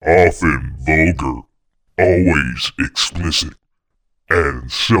often vulgar, always explicit,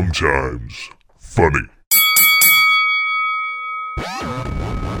 and sometimes funny.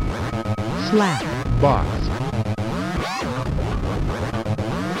 Slap Box.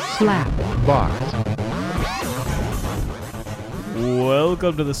 Slap Box.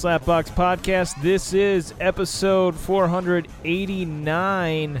 Welcome to the Slapbox Podcast. This is episode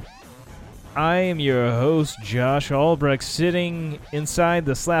 489. I am your host, Josh Albrecht, sitting inside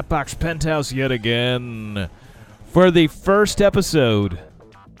the Slapbox penthouse yet again for the first episode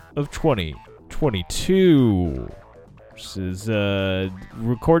of 2022. This is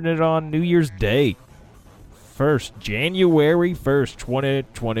recording it on New Year's Day, January 1st,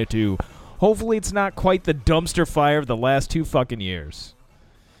 2022. Hopefully it's not quite the dumpster fire of the last 2 fucking years.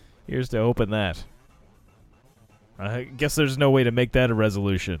 Here's to hoping that. I guess there's no way to make that a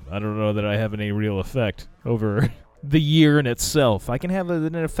resolution. I don't know that I have any real effect over the year in itself. I can have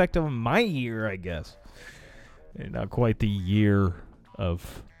an effect on my year, I guess. And not quite the year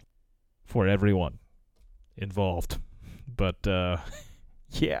for everyone involved. But,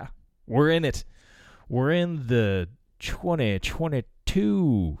 yeah, we're in it. We're in the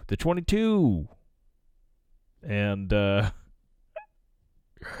 2022. The 22. And,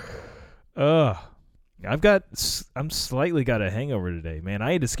 I'm slightly got a hangover today, man.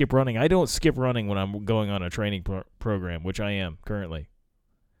 I had to skip running. I don't skip running when I'm going on a training program, which I am currently.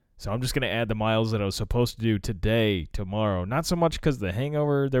 So I'm just going to add the miles that I was supposed to do today, tomorrow. Not so much because of the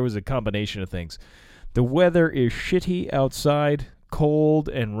hangover. There was a combination of things. The weather is shitty outside, cold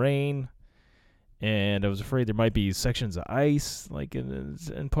and rain. And I was afraid there might be sections of ice, like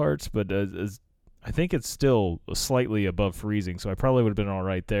in parts. But I think it's still slightly above freezing, so I probably would have been all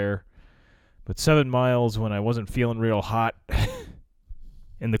right there. But 7 miles when I wasn't feeling real hot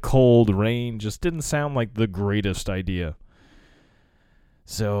in the cold rain just didn't sound like the greatest idea.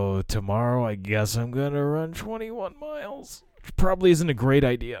 So tomorrow I guess I'm going to run 21 miles, which probably isn't a great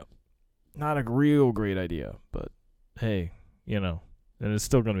idea. Not a real great idea, but hey, and it's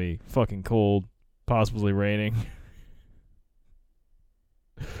still going to be fucking cold, possibly raining.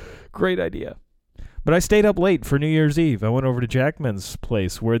 Great idea. But I stayed up late for New Year's Eve. I went over to Jackman's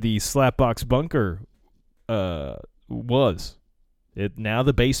place where the Slapbox bunker was. Now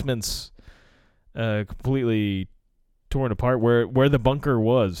the basement's completely torn apart. Where the bunker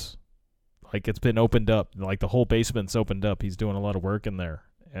was, like it's been opened up. Like the whole basement's opened up. He's doing a lot of work in there.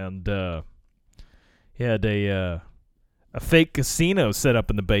 And he had a fake casino set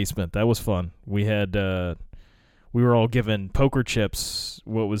up in the basement. That was fun. We were all given poker chips,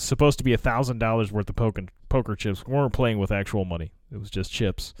 what was supposed to be $1,000 worth of poker chips. We weren't playing with actual money. It was just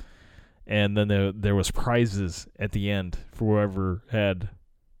chips. And then there was prizes at the end for whoever had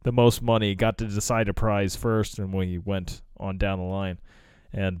the most money, got to decide a prize first, and we went on down the line.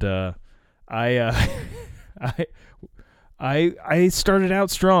 And I started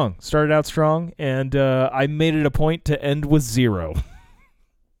out strong, and I made it a point to end with 0.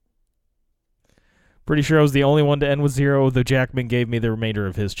 Pretty sure I was the only one to end with 0, though Jackman gave me the remainder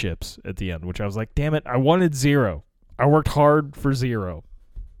of his chips at the end, which I was like, damn it, I wanted 0. I worked hard for 0.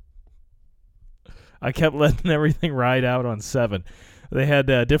 I kept letting everything ride out on 7. They had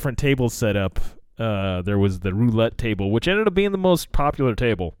different tables set up. There was the roulette table, which ended up being the most popular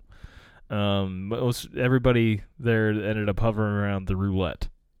table. Everybody there ended up hovering around the roulette.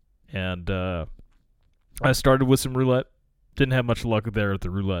 And I started with some roulette. Didn't have much luck there at the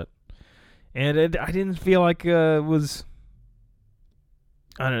roulette. And I didn't feel like it was,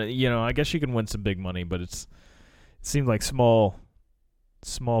 I don't know, I guess you can win some big money, but it seemed like small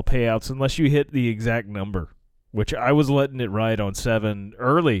payouts unless you hit the exact number, which I was letting it ride on 7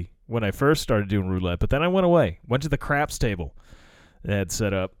 early when I first started doing roulette, but then I went to the craps table they had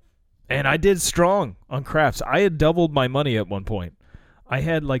set up, and I did strong on craps. I had doubled my money at one point. I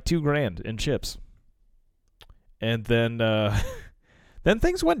had like $2,000 in chips. And then, then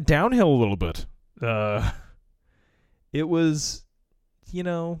things went downhill a little bit. It was,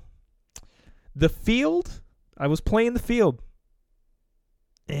 the field. I was playing the field.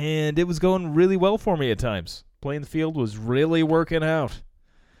 And it was going really well for me at times. Playing the field was really working out.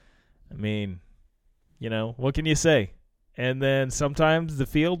 I mean, what can you say? And then sometimes the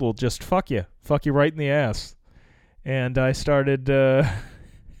field will just fuck you right in the ass. And I started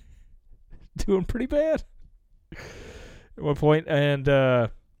doing pretty bad at one point, and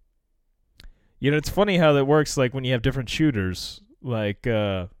it's funny how that works, like when you have different shooters, like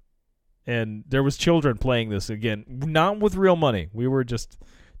and there was children playing this again, not with real money. We were just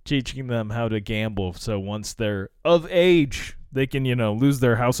teaching them how to gamble, so once they're of age they can lose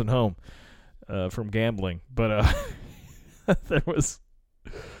their house and home from gambling. But there was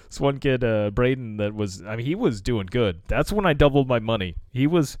This one kid, Braden, he was doing good. That's when I doubled my money.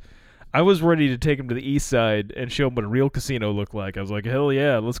 I was ready to take him to the east side and show him what a real casino looked like. I was like, hell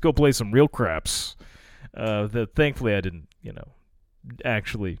yeah, let's go play some real craps. Thankfully, I didn't,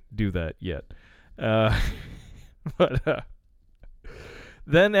 actually do that yet. But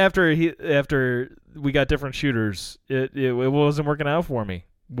then after we got different shooters, it wasn't working out for me.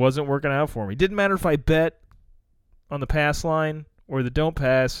 Didn't matter if I bet on the pass line or the don't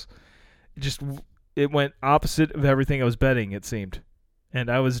pass. It went opposite of everything I was betting, it seemed. And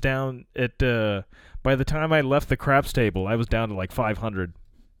I was down at by the time I left the craps table, I was down to like 500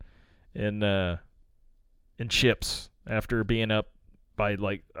 in chips after being up by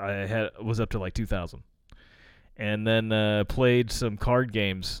was up to like 2,000. And then played some card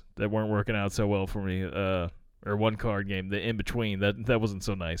games that weren't working out so well for me. Or one card game, the in between, that wasn't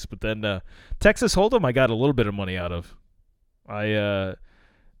so nice. But then Texas Hold'em, I got a little bit of money out of. I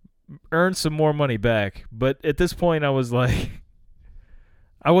earned some more money back, but at this point, I was like,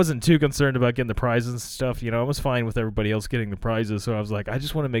 I wasn't too concerned about getting the prizes and stuff. I was fine with everybody else getting the prizes, so I was like, I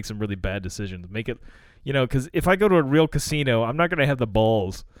just want to make some really bad decisions, make it, because if I go to a real casino, I'm not gonna have the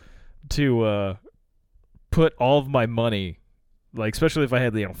balls to put all of my money. Like, especially if I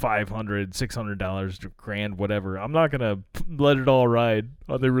had, $500, $600, grand, whatever. I'm not going to let it all ride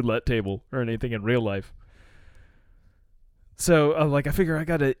on the roulette table or anything in real life. So, I figure I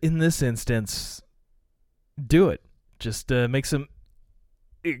got to, in this instance, do it. Just make some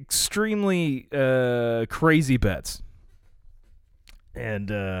extremely crazy bets. And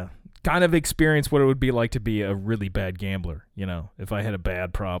kind of experience what it would be like to be a really bad gambler, if I had a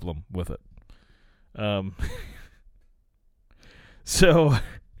bad problem with it. So,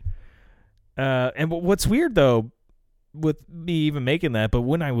 and what's weird, though, with me even making that, but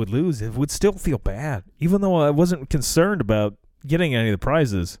when I would lose, it would still feel bad. Even though I wasn't concerned about getting any of the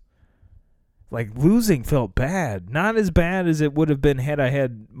prizes. Like, losing felt bad. Not as bad as it would have been had I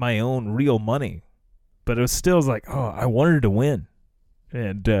had my own real money. But it was still like, I wanted to win.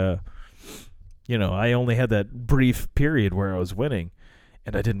 And, I only had that brief period where I was winning,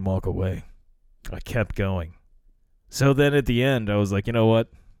 and I didn't walk away. I kept going. So then at the end, I was like, you know what?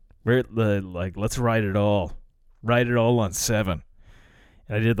 Let's ride it all. Ride it all on 7.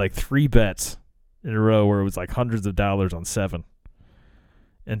 And I did 3 bets in a row where it was hundreds of dollars on 7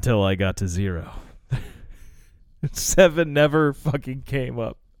 until I got to 0. 7 never fucking came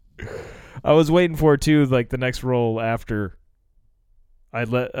up. I was waiting for it too, the next roll after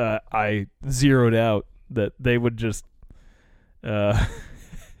I zeroed out that they would just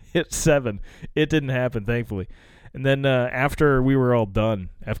hit 7. It didn't happen, thankfully. And then after we were all done,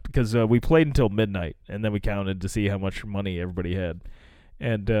 because we played until midnight, and then we counted to see how much money everybody had.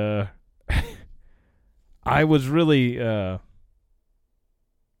 And I was really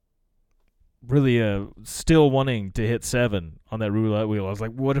still wanting to hit 7 on that roulette wheel. I was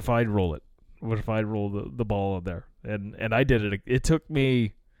like, what if I'd roll it? What if I'd roll the ball in there? And I did it. It took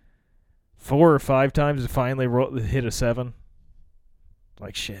me 4 or 5 times to finally hit a 7.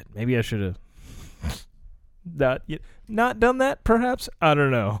 Like, shit, maybe I should have not done that, perhaps? I don't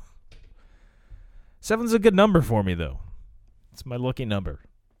know. 7's a good number for me, though. It's my lucky number.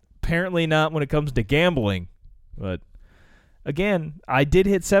 Apparently not when it comes to gambling, but again, I did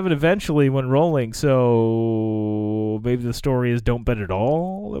hit 7 eventually when rolling, so maybe the story is don't bet at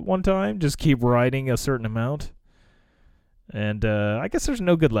all at one time. Just keep riding a certain amount. And I guess there's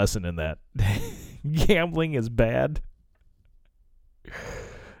no good lesson in that. Gambling is bad.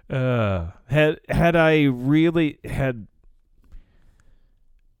 Had I really had,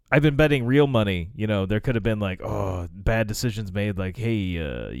 I've been betting real money, there could have been bad decisions made, hey,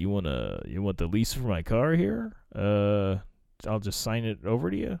 you want the lease for my car here? I'll just sign it over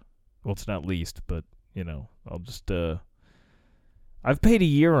to you. Well, it's not leased, but I'll just I've paid a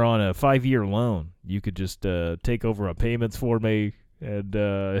year on a 5-year loan. You could just take over my payments for me and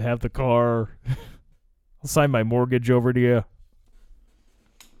have the car. I'll sign my mortgage over to you.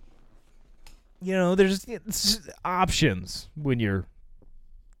 There's options when you're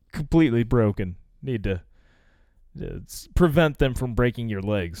completely broken. Need to prevent them from breaking your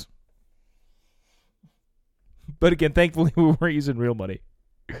legs. But again, thankfully, we weren't using real money.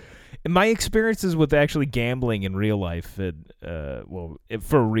 And my experiences with actually gambling in real life,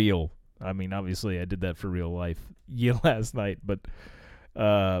 for real. I mean, obviously, I did that for real life last night. But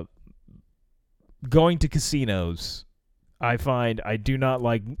going to casinos, I find I do not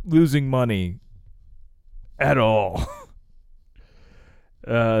like losing money at all.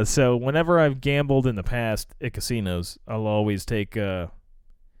 So whenever I've gambled in the past at casinos, I'll always take $20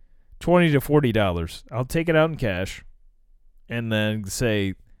 to $40. I'll take it out in cash and then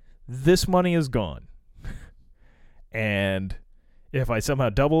say, this money is gone. And if I somehow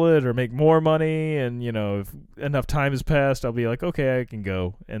double it or make more money and, if enough time has passed, I'll be like, okay, I can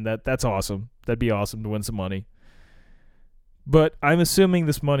go. And that's awesome. That'd be awesome to win some money. But I'm assuming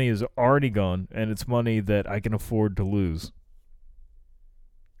this money is already gone, and it's money that I can afford to lose.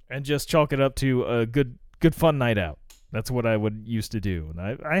 And just chalk it up to a good fun night out. That's what I would used to do.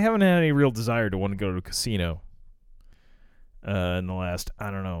 And I haven't had any real desire to want to go to a casino in the last,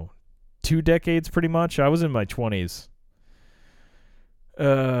 2 decades pretty much. I was in my 20s.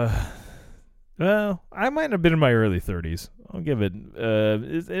 Well, I might have been in my early 30s. I'll give it,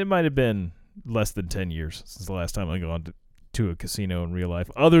 it might have been less than 10 years since the last time I've gone to a casino in real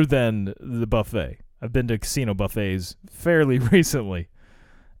life, other than the buffet. I've been to casino buffets fairly recently.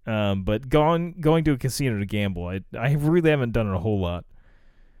 But going to a casino to gamble, I really haven't done it a whole lot.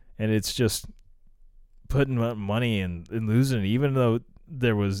 And it's just putting money and losing it, even though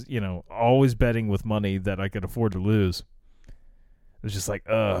there was, always betting with money that I could afford to lose. It was just like,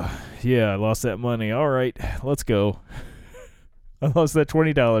 yeah, I lost that money. All right, let's go. I lost that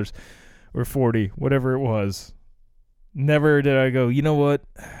 $20 or $40, whatever it was. Never did I go, you know what?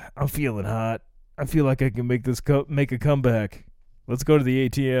 I'm feeling hot. I feel like I can make a comeback. Let's go to the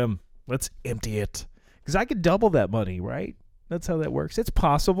ATM. Let's empty it. Because I could double that money, right? That's how that works. It's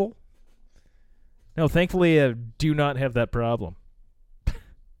possible. No, thankfully, I do not have that problem.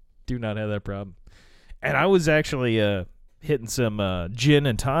 Do not have that problem. And I was actually hitting some gin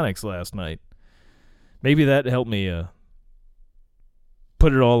and tonics last night. Maybe that helped me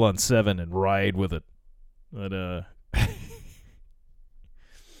put it all on 7 and ride with it.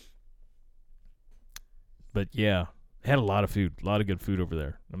 But yeah, had a lot of food, a lot of good food over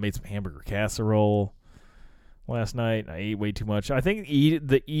there. I made some hamburger casserole last night. I ate way too much. I think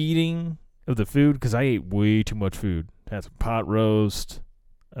the eating of the food, because I ate way too much food. Had some pot roast,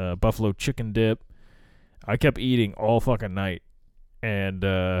 buffalo chicken dip. I kept eating all fucking night. And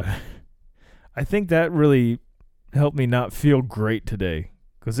I think that really helped me not feel great today,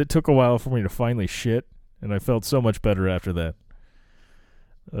 because it took a while for me to finally shit, and I felt so much better after that.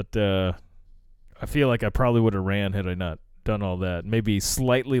 But I feel like I probably would have ran had I not done all that. Maybe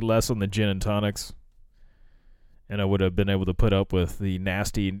slightly less on the gin and tonics, and I would have been able to put up with the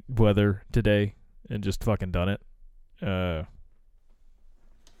nasty weather today and just fucking done it. But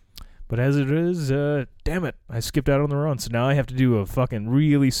as it is, damn it, I skipped out on the run, so now I have to do a fucking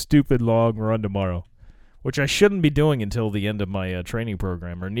really stupid long run tomorrow, which I shouldn't be doing until the end of my training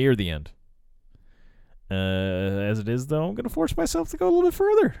program, or near the end. As it is, though, I'm going to force myself to go a little bit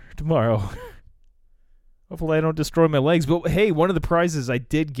further tomorrow. Hopefully I don't destroy my legs. But, hey, one of the prizes I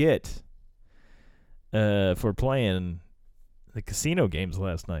did get for playing the casino games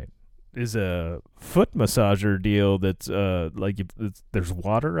last night is a foot massager deal that's there's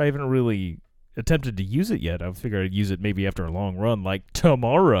water. I haven't really attempted to use it yet. I figured I'd use it maybe after a long run, like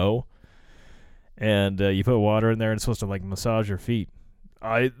tomorrow. And you put water in there and it's supposed to, massage your feet.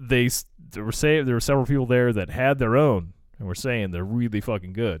 There were several people there that had their own and were saying they're really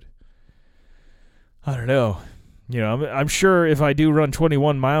fucking good. I don't know. I'm sure if I do run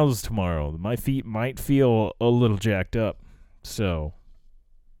 21 miles tomorrow, my feet might feel a little jacked up. So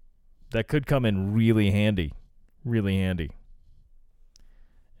that could come in really handy. Really handy.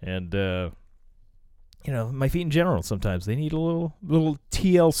 And, my feet in general, sometimes they need a little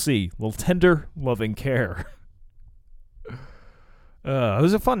TLC, a little tender, loving care. It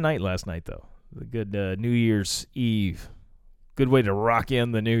was a fun night last night, though. A good New Year's Eve. Good way to rock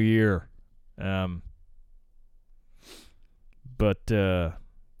in the new year. But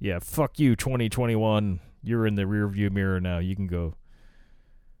yeah, fuck you, 2021. You're in the rearview mirror now. You can go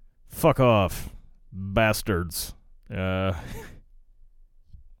fuck off, bastards. But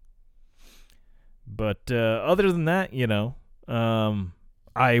other than that,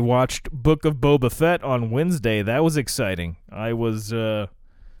 I watched Book of Boba Fett on Wednesday. That was exciting. I was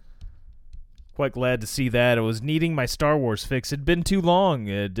quite glad to see that. I was needing my Star Wars fix. It'd been too long.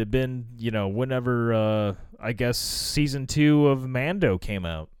 It had been, whenever, I guess, Season 2 of Mando came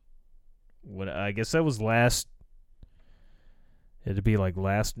out. I guess that was it'd be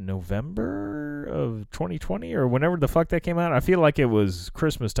last November of 2020 or whenever the fuck that came out. I feel like it was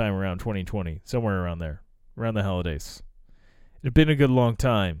Christmas time around 2020, somewhere around there, around the holidays. It had been a good long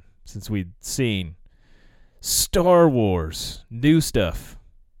time since we'd seen Star Wars, new stuff.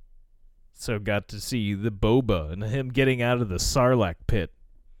 So got to see the Boba and him getting out of the Sarlacc pit.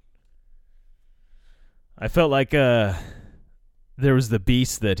 I felt like there was the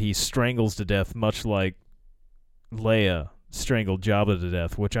beast that he strangles to death, much like Leia strangled Jabba to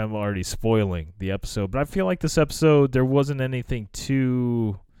death, which I'm already spoiling the episode. But I feel like this episode, there wasn't anything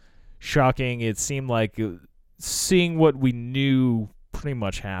too shocking. It seemed like seeing what we knew pretty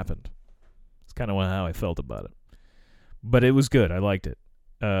much happened. It's kind of how I felt about it. But it was good. I liked it.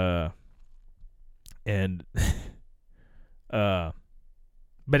 But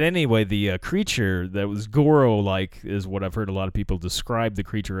anyway, the creature that was Goro-like is what I've heard a lot of people describe the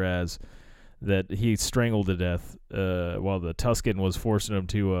creature as, that he strangled to death while the Tusken was forcing him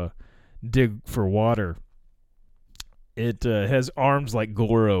to dig for water. It has arms like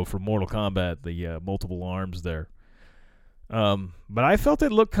Goro from Mortal Kombat, the multiple arms there. But I felt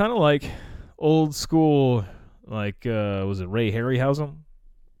it looked kind of like old school, like, was it Ray Harryhausen?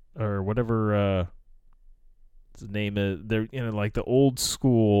 Or whatever the name is. They're, like the old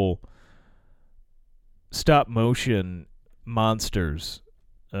school stop motion monsters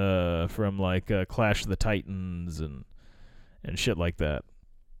from like Clash of the Titans and shit like that.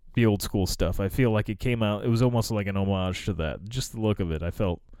 The old school stuff. I feel like it came out, it was almost like an homage to that. Just the look of it. I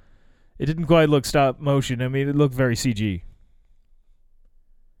felt it didn't quite look stop motion. I mean, it looked very CG.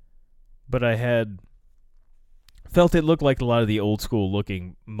 But I had felt it looked like a lot of the old school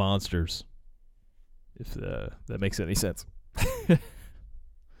looking monsters. If that makes any sense.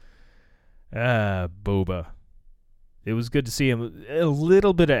 Boba. It was good to see him. A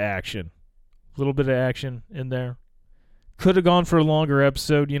little bit of action. A little bit of action in there. Could have gone for a longer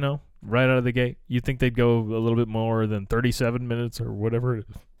episode, right out of the gate. You'd think they'd go a little bit more than 37 minutes or whatever it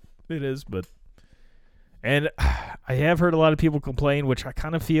is. And I have heard a lot of people complain, which I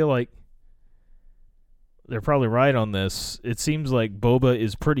kind of feel like they're probably right on this. It seems like Boba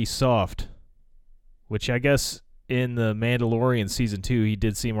is pretty soft, which I guess in the Mandalorian Season 2, he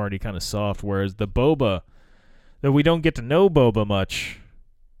did seem already kind of soft, whereas the Boba, that we don't get to know Boba much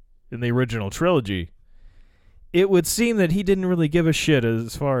in the original trilogy, it would seem that he didn't really give a shit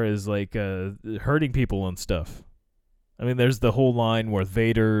as far as, like, hurting people and stuff. I mean, there's the whole line where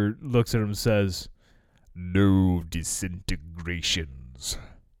Vader looks at him and says, "No disintegrations."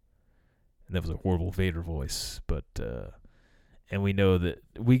 And that was a horrible Vader voice, but and we know that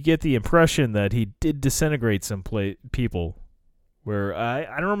we get the impression that he did disintegrate some people. Where I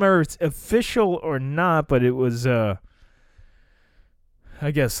don't remember if it's official or not, but it was I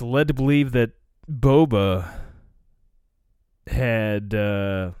guess led to believe that Boba had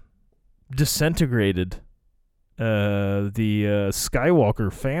disintegrated the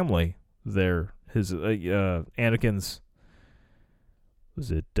Skywalker family there. His Anakin's,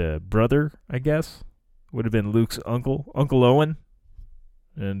 was it brother, I guess? Would have been Luke's uncle, Uncle Owen.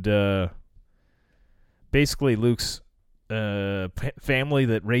 And basically Luke's family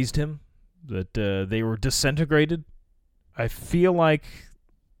that raised him, that they were disintegrated. I feel like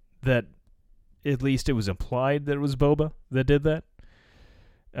that at least it was implied that it was Boba that did that.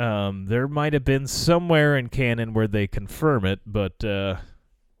 There might have been somewhere in canon where they confirm it, but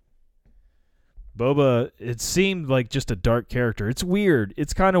Boba, it seemed like just a dark character. It's weird.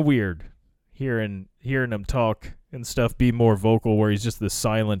 It's kind of weird hearing him talk and stuff, be more vocal, where he's just this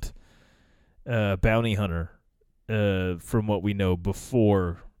silent bounty hunter from what we know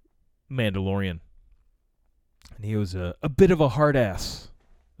before Mandalorian. And he was a bit of a hard ass,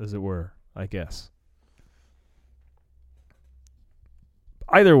 as it were, I guess.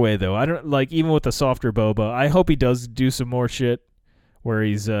 Either way, though, I don't like, even with the softer Boba, I hope he does do some more shit where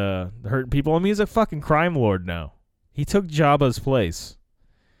he's hurting people. I mean, he's a fucking crime lord now. He took Jabba's place.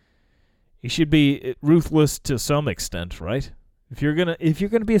 He should be ruthless to some extent, right? If you're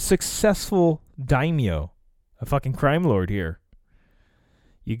gonna be a successful daimyo, a fucking crime lord here,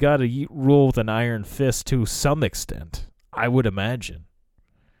 you gotta rule with an iron fist to some extent, I would imagine.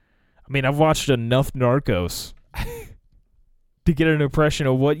 I mean, I've watched enough Narcos to get an impression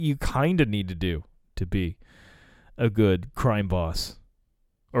of what you kind of need to do to be a good crime boss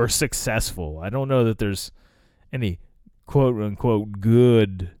or successful. I don't know that there's any quote-unquote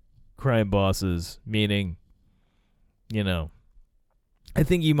good crime bosses, meaning, I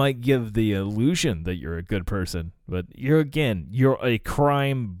think you might give the illusion that you're a good person, but you're a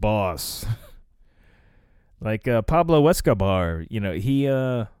crime boss. Like Pablo Escobar, he,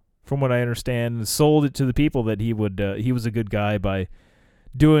 from what I understand, sold it to the people that he was a good guy by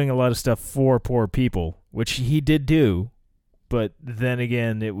doing a lot of stuff for poor people, which he did do, but then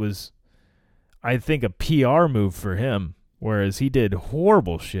again, it was, I think, a PR move for him, whereas he did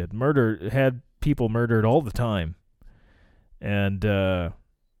horrible shit, had people murdered all the time, and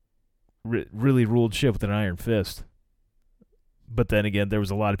really ruled shit with an iron fist. But then again, there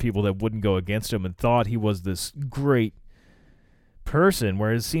was a lot of people that wouldn't go against him and thought he was this great person,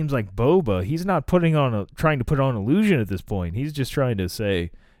 whereas it seems like Boba, he's not trying to put on illusion at this point. He's just trying to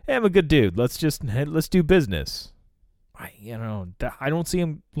say, hey, I'm a good dude. Let's do business. I don't see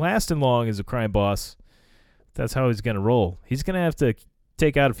him lasting long as a crime boss. That's how he's going to roll. He's going to have to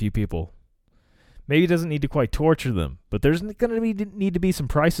take out a few people. Maybe he doesn't need to quite torture them, but there's going to need to be some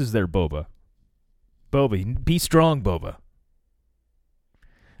prices there, Boba. Boba, be strong, Boba.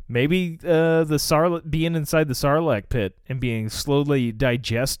 Maybe being inside the Sarlacc pit and being slowly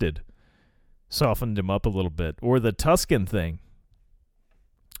digested softened him up a little bit. Or the Tusken thing.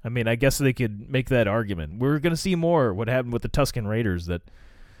 I mean, I guess they could make that argument. We're going to see more what happened with the Tusken Raiders that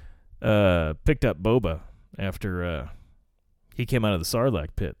picked up Boba after he came out of the Sarlacc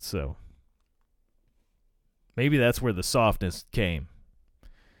pit. So maybe that's where the softness came.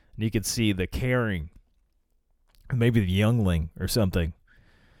 And you could see the caring. Maybe the youngling or something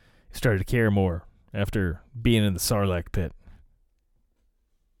started to care more after being in the Sarlacc pit.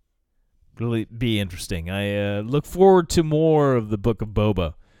 Really be interesting. I look forward to more of the Book of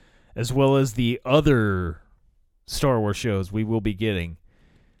Boba, as well as the other Star Wars shows we will be getting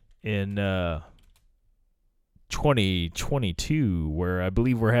in 2022, where I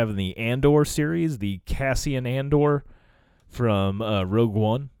believe we're having the Andor series, the Cassian Andor from Rogue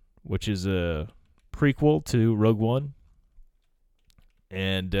One, which is a prequel to Rogue One.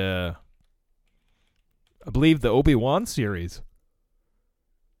 And I believe the Obi-Wan series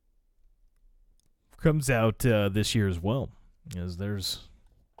comes out this year as well, as there's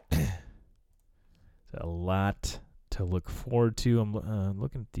a lot to look forward to. I'm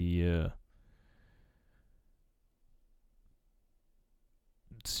looking at the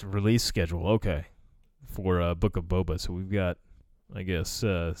release schedule. Okay, for Book of Boba. So we've got, I guess,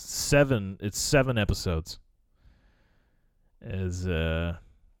 7 episodes. As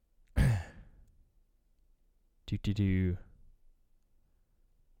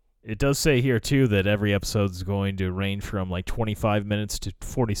It does say here too that every episode is going to range from like 25 minutes to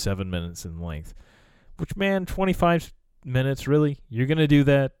 47 minutes in length. Which, man, 25 minutes, really? You're gonna do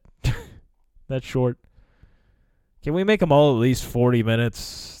that? That short? Can we make them all at least 40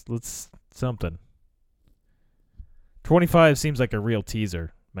 minutes? Let's something. 25 seems like a real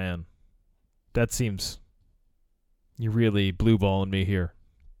teaser, man. That seems... You really blue balling me here.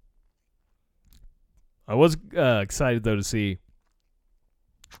 I was excited, though, to see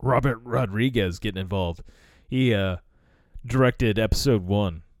Robert Rodriguez getting involved. He directed episode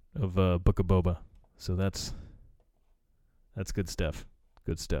 1 of Book of Boba. So that's good stuff.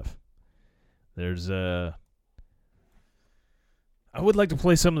 Good stuff. There's I would like to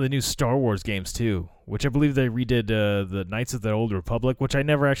play some of the new Star Wars games too, which I believe they redid the Knights of the Old Republic, which I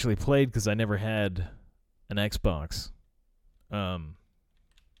never actually played because I never had an Xbox. Let's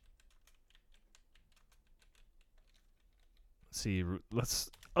see.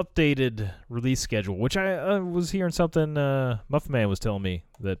 Let's updated release schedule, which I was hearing something. Muffin Man was telling me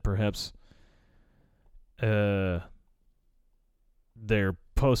that perhaps they're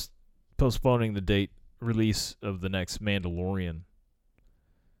postponing the date release of the next Mandalorian,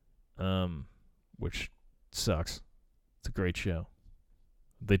 which sucks. It's a great show.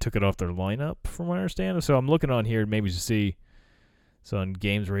 They took it off their lineup, from what I understand. So I'm looking on here maybe to see. It's on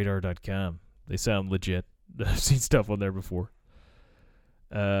GamesRadar.com. They sound legit. I've seen stuff on there before.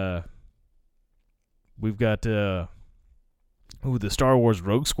 We've got the Star Wars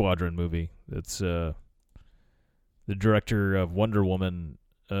Rogue Squadron movie. That's the director of Wonder Woman.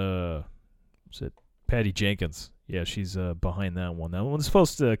 Is it Patty Jenkins? Yeah, she's behind that one. That one's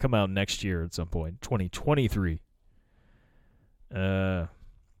supposed to come out next year at some point, 2023. Taika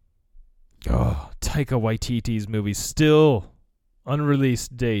Waititi's movie, still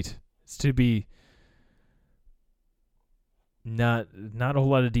unreleased date. It's to be not a whole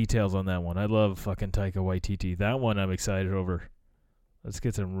lot of details on that one. I love fucking Taika Waititi. That one I'm excited over. Let's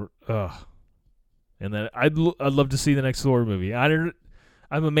get some. And then I'd love to see the next Thor movie. I'm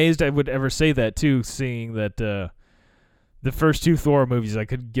amazed I would ever say that too, seeing that the first 2 Thor movies I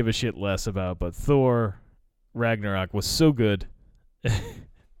could give a shit less about, but Thor Ragnarok was so good.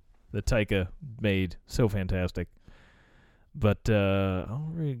 That Taika made so fantastic. But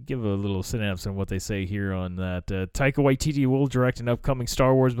I'll give a little synopsis on what they say here on that. Taika Waititi will direct an upcoming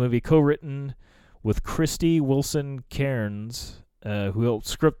Star Wars movie co-written with Christy Wilson Cairns, who helped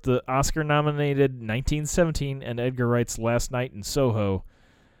script the Oscar-nominated 1917 and Edgar Wright's Last Night in Soho.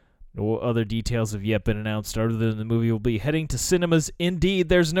 No other details have yet been announced other than the movie will be heading to cinemas. Indeed,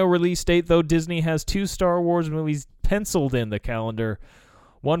 there's no release date, though Disney has 2 Star Wars movies penciled in the calendar.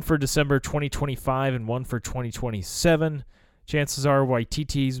 One for December 2025 and one for 2027. Chances are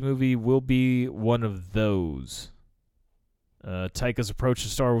Waititi's movie will be one of those. Taika's approach to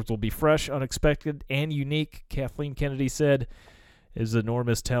Star Wars will be fresh, unexpected, and unique, Kathleen Kennedy said. His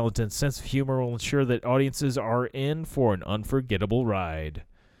enormous talent and sense of humor will ensure that audiences are in for an unforgettable ride.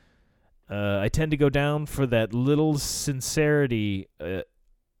 I tend to go down for that little sincerity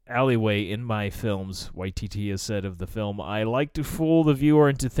alleyway in my films, Waititi has said of the film. I like to fool the viewer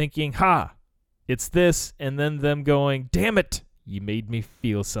into thinking, ha, it's this, and then them going, damn it, you made me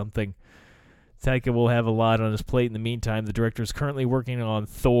feel something. Taika will have a lot on his plate. In the meantime, the director is currently working on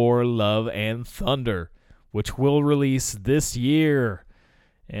Thor, Love, and Thunder, which will release this year,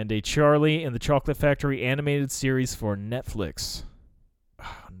 and a Charlie and the Chocolate Factory animated series for Netflix.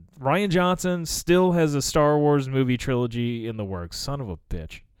 Rian Johnson still has a Star Wars movie trilogy in the works. Son of a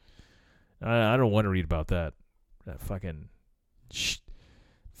bitch. I don't want to read about that. That fucking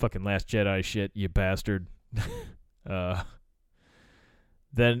Last Jedi shit, you bastard.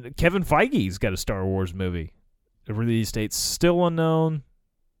 Then Kevin Feige's got a Star Wars movie. The release date's still unknown.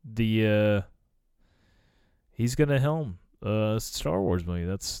 He's gonna helm a Star Wars movie.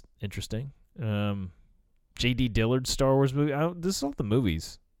 That's interesting. J.D. Dillard's Star Wars movie. This is all the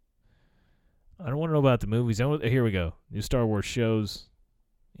movies. I don't want to know about the movies. Here we go. New Star Wars shows.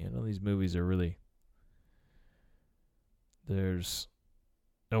 These movies are really...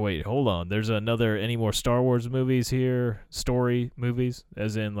 Oh, wait, hold on. There's any more Star Wars movies here? Story movies?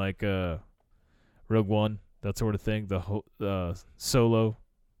 As in, like, Rogue One, that sort of thing. The Solo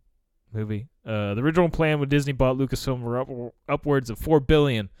movie. The original plan when Disney bought Lucasfilm for upwards of $4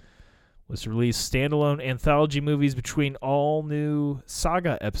 billion was to release standalone anthology movies between all new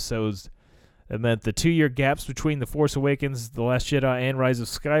saga episodes. That meant the 2-year gaps between The Force Awakens, The Last Jedi, and Rise of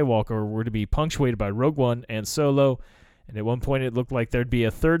Skywalker were to be punctuated by Rogue One and Solo. And at one point, it looked like there'd be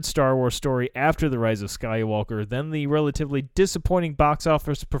a third Star Wars story after The Rise of Skywalker. Then the relatively disappointing box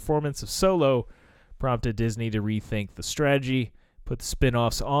office performance of Solo prompted Disney to rethink the strategy, put the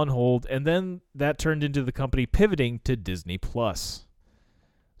spin-offs on hold, and then that turned into the company pivoting to Disney+.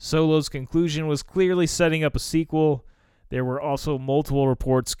 Solo's conclusion was clearly setting up a sequel. There were also multiple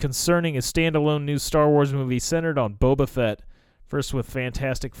reports concerning a standalone new Star Wars movie centered on Boba Fett, first with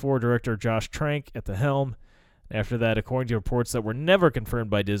Fantastic Four director Josh Trank at the helm. After that, according to reports that were never confirmed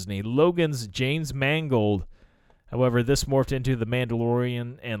by Disney, Logan's James Mangold. However, this morphed into The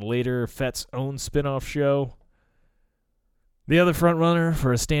Mandalorian and later Fett's own spin-off show. The other frontrunner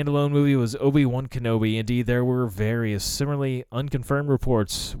for a standalone movie was Obi-Wan Kenobi. Indeed, there were various similarly unconfirmed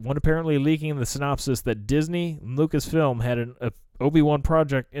reports, one apparently leaking in the synopsis that Disney and Lucasfilm had an Obi-Wan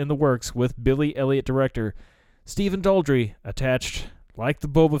project in the works with Billy Elliot director Stephen Daldry attached. Like the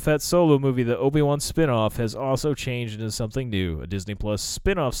Boba Fett Solo movie, the Obi-Wan spin-off has also changed into something new, a Disney Plus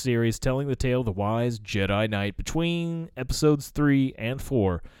spin-off series telling the tale of the wise Jedi Knight between episodes 3 and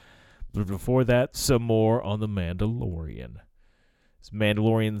 4. But before that, some more on The Mandalorian. It's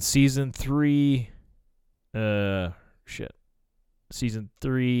Mandalorian Season 3... Season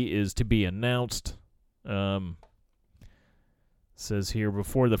 3 is to be announced. Says here,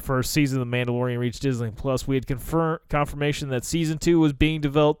 before the first season of The Mandalorian reached Disney Plus, we had confirmation that Season 2 was being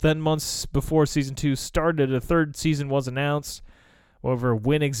developed. Then months before Season 2 started, a third season was announced. However,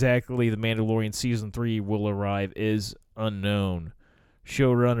 when exactly The Mandalorian Season 3 will arrive is unknown.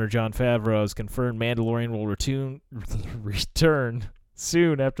 Showrunner Jon Favreau has confirmed Mandalorian will return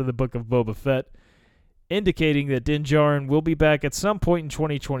soon after the Book of Boba Fett, indicating that Din Djarin will be back at some point in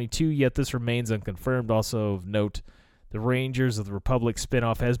 2022, yet this remains unconfirmed. Also of note, the Rangers of the Republic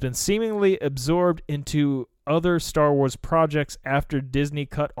spinoff has been seemingly absorbed into other Star Wars projects after Disney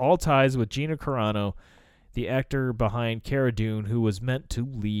cut all ties with Gina Carano, the actor behind Cara Dune, who was meant to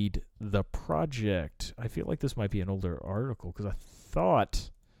lead the project. I feel like this might be an older article because I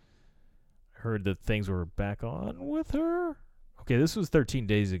thought I heard that things were back on with her. Okay, this was 13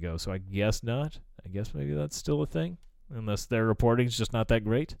 days ago, so I guess not. I guess maybe that's still a thing, unless their reporting is just not that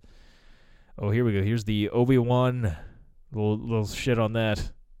great. Oh, here we go. Here's the Obi-Wan... Little shit on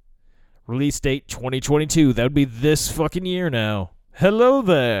that. Release date 2022. That would be this fucking year now. Hello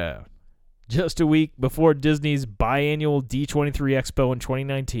there. Just a week before Disney's biannual D23 Expo in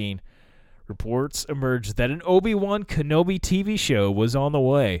 2019, reports emerged that an Obi-Wan Kenobi TV show was on the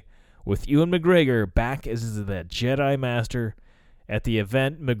way, with Ewan McGregor back as the Jedi Master. At the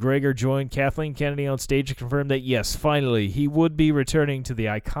event, McGregor joined Kathleen Kennedy on stage to confirm that yes, finally, he would be returning to the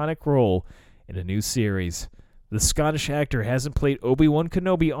iconic role in a new series. The Scottish actor hasn't played Obi-Wan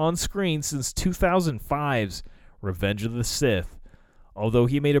Kenobi on screen since 2005's Revenge of the Sith, although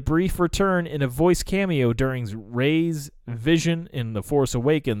he made a brief return in a voice cameo during Rey's vision in The Force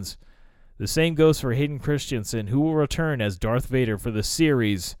Awakens. The same goes for Hayden Christensen, who will return as Darth Vader for the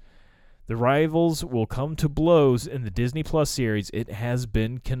series. The rivals will come to blows in the Disney Plus series. It has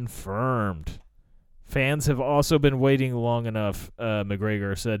been confirmed. Fans have also been waiting long enough,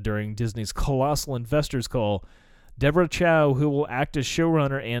 McGregor said during Disney's colossal investors call. Deborah Chow, who will act as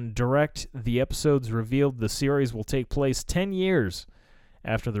showrunner and direct the episodes, revealed the series will take place 10 years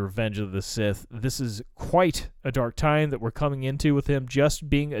after the Revenge of the Sith. This is quite a dark time that we're coming into with him just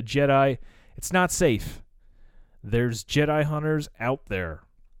being a Jedi. It's not safe. There's Jedi hunters out there.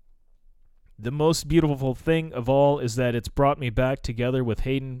 The most beautiful thing of all is that it's brought me back together with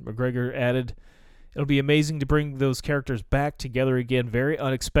Hayden, McGregor added. It'll be amazing to bring those characters back together again very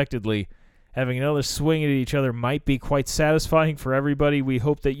unexpectedly. Having another swing at each other might be quite satisfying for everybody. We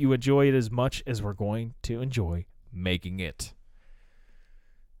hope that you enjoy it as much as we're going to enjoy making it.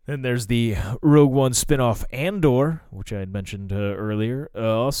 Then there's the Rogue One spinoff Andor, which I had mentioned earlier.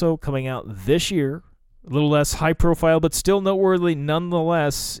 Also coming out this year. A little less high profile, but still noteworthy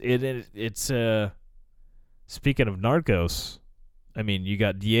nonetheless. It's speaking of Narcos, I mean, you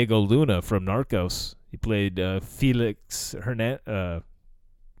got Diego Luna from Narcos. He played Felix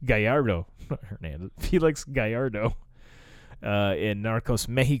Gallardo. Felix Gallardo in Narcos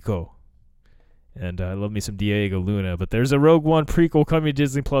Mexico. And I love me some Diego Luna. But there's a Rogue One prequel coming to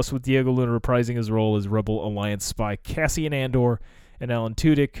Disney Plus with Diego Luna reprising his role as Rebel Alliance spy Cassian Andor and Alan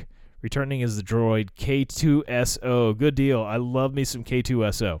Tudyk returning as the droid K2SO. Good deal. I love me some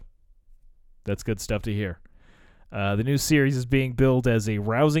K2SO. That's good stuff to hear. The new series is being billed as a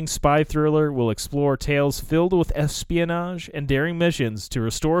rousing spy thriller. Will explore tales filled with espionage and daring missions to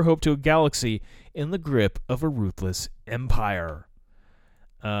restore hope to a galaxy in the grip of a ruthless empire.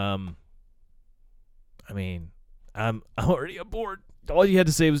 I mean, I'm already aboard. All you had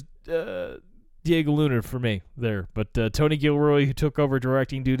to say was Diego Luna for me there. But Tony Gilroy, who took over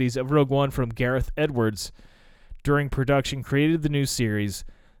directing duties of Rogue One from Gareth Edwards during production, created the new series.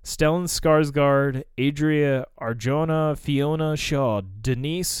 Stellan Skarsgård, Adria Arjona, Fiona Shaw,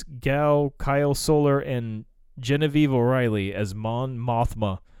 Denise Gao, Kyle Soller, and Genevieve O'Reilly as Mon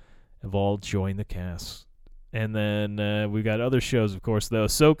Mothma have all joined the cast. And then we've got other shows, of course. The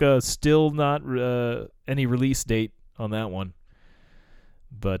Ahsoka, still not any release date on that one.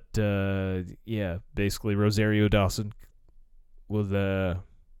 But, yeah, basically Rosario Dawson will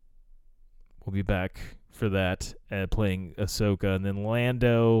be back for that, playing Ahsoka. And then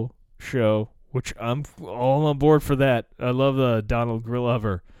Lando show, which I'm all on board for that. I love Donald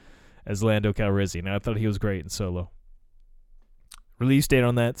Glover as Lando Calrissian. I thought he was great in Solo. Release date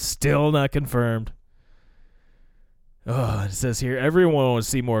on that, still not confirmed. Oh, it says here, everyone wants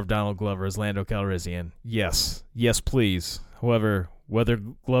to see more of Donald Glover as Lando Calrissian. Yes. Yes, please. However, whether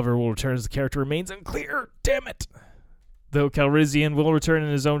Glover will return as the character remains unclear. Damn it. Though Calrissian will return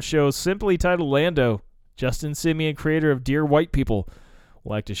in his own show, simply titled Lando, Justin Simien, creator of Dear White People,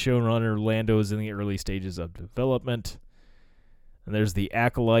 will act as showrunner. Lando is in the early stages of development. And there's The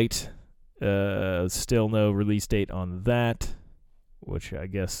Acolyte. Still no release date on that, which I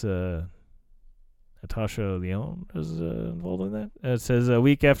guess Natasha Lyonne is involved in that. It says a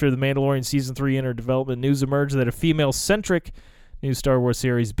week after The Mandalorian Season 3 entered development, news emerged that a female-centric new Star Wars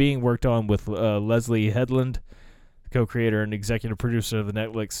series being worked on with Leslie Headland, the co-creator and executive producer of the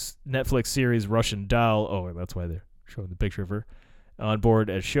Netflix series Russian Doll. Oh, that's why they're showing the picture of her. On board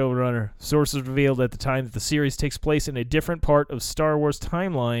as showrunner. Sources revealed at the time that the series takes place in a different part of Star Wars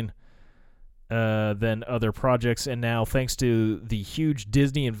timeline than other projects, and now, thanks to the huge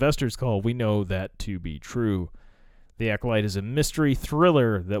Disney investors call, we know that to be true. The Acolyte is a mystery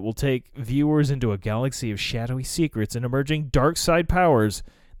thriller that will take viewers into a galaxy of shadowy secrets and emerging dark side powers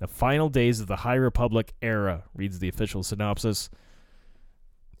in the final days of the High Republic era, reads the official synopsis.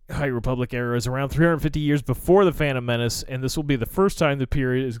 High Republic era is around 350 years before The Phantom Menace, and this will be the first time the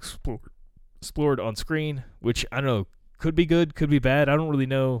period is explored on screen, which, I don't know, could be good, could be bad. I don't really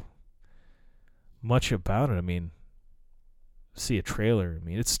know much about it. I mean, see a trailer. I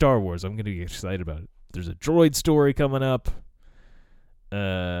mean, it's Star Wars. I'm going to get excited about it. There's a droid story coming up.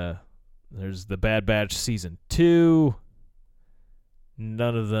 There's the Bad Batch Season 2.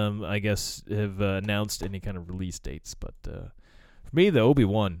 None of them, I guess, have announced any kind of release dates. But for me, the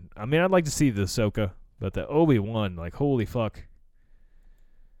Obi-Wan. I mean, I'd like to see the Ahsoka, but the Obi-Wan, like, holy fuck.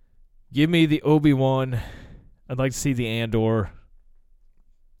 Give me the Obi-Wan. I'd like to see the Andor.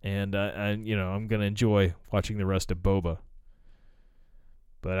 And, I'm going to enjoy watching the rest of Boba.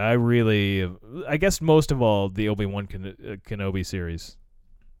 But I guess most of all, the Obi-Wan Kenobi series.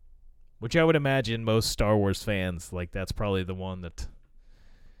 Which I would imagine most Star Wars fans, like, that's probably the one that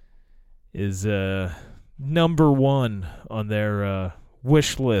is number one on their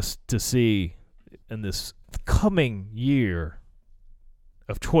wish list to see in this coming year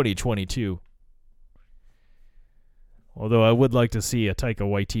of 2022. Although I would like to see a Taika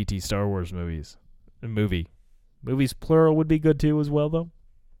Waititi Star Wars movies. A movie. Movies plural would be good too as well, though.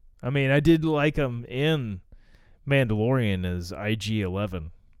 I mean, I did like him in Mandalorian as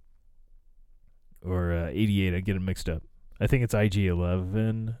IG-11. Or 88, I get them mixed up. I think it's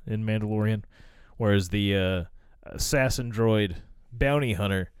IG-11 in Mandalorian. Whereas the assassin droid bounty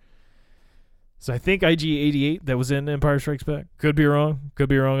hunter. So I think IG-88 that was in Empire Strikes Back. Could be wrong. Could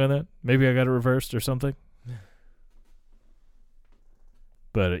be wrong on that. Maybe I got it reversed or something.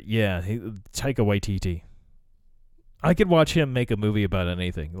 But yeah, Taika Waititi. I could watch him make a movie about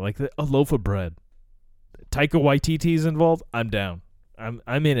anything, like a loaf of bread. Taika Waititi's involved. I'm down.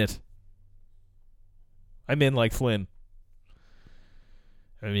 I'm in it. I'm in like Flynn.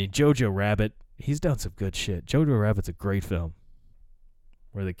 I mean, Jojo Rabbit. He's done some good shit. Jojo Rabbit's a great film,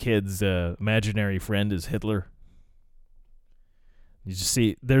 where the kid's imaginary friend is Hitler. You just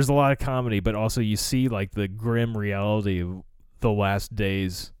see, there's a lot of comedy, but also you see like the grim reality of the last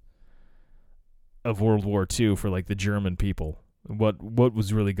days of World War II for like the German people. What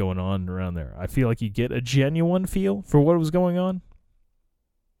was really going on around there. I feel like you get a genuine feel for what was going on.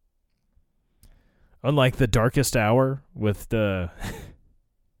 Unlike The Darkest Hour with the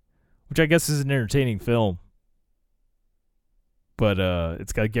which I guess is an entertaining film. But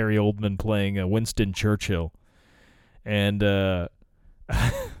it's got Gary Oldman playing Winston Churchill. And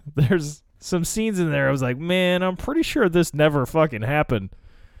there's some scenes in there I was like, man, I'm pretty sure this never fucking happened.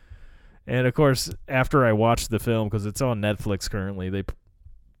 And, of course, after I watched the film, because it's on Netflix currently, they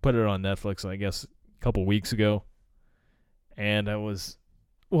put it on Netflix, I guess, a couple weeks ago. And I was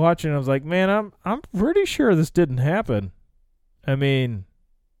watching, I was like, man, I'm pretty sure this didn't happen. I mean,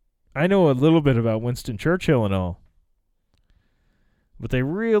 I know a little bit about Winston Churchill and all. But they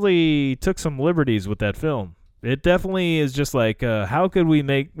really took some liberties with that film. It definitely is just like, how could we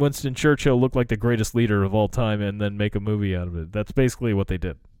make Winston Churchill look like the greatest leader of all time and then make a movie out of it? That's basically what they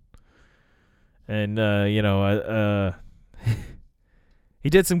did. And, he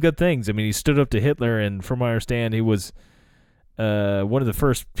did some good things. I mean, he stood up to Hitler, and from what I understand, he was one of the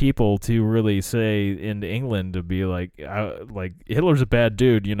first people to really say in England to be like Hitler's a bad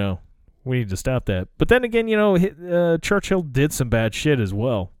dude, you know. We need to stop that. But then again, Churchill did some bad shit as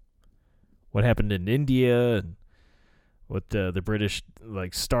well. What happened in India and what the British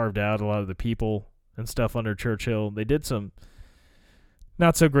starved out a lot of the people and stuff under Churchill. They did some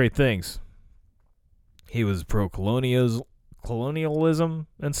not so great things. He was pro-colonialism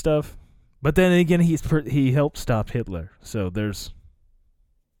and stuff. But then again, he helped stop Hitler. So there's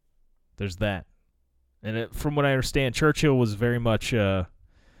that. And from what I understand, Churchill was very much, I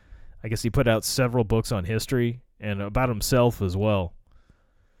guess he put out several books on history and about himself as well.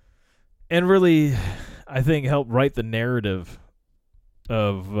 And really, I think helped write the narrative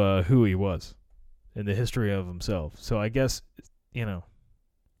of who he was and the history of himself. So I guess,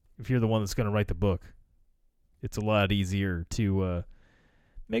 if you're the one that's going to write the book, it's a lot easier to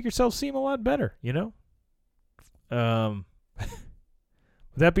make yourself seem a lot better, With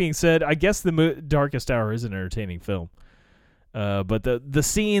that being said, I guess the Darkest Hour is an entertaining film. But the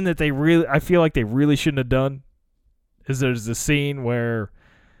scene that I feel like they really shouldn't have done is there's the scene where,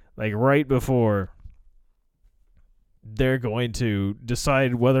 right before they're going to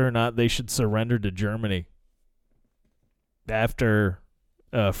decide whether or not they should surrender to Germany after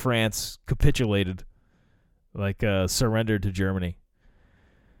France capitulated, surrendered to Germany.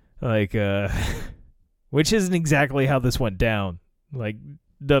 Which isn't exactly how this went down. None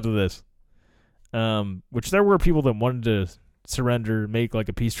of this. Which there were people that wanted to surrender, make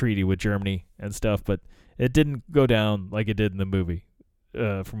a peace treaty with Germany and stuff, but it didn't go down like it did in the movie,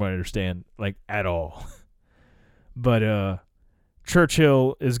 from what I understand, at all. But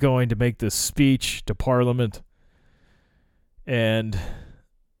Churchill is going to make this speech to Parliament, and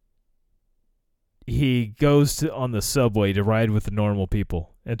he goes on the subway to ride with the normal people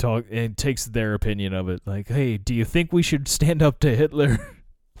and talk and takes their opinion of it. Hey, do you think we should stand up to Hitler?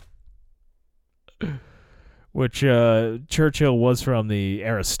 Which Churchill was from the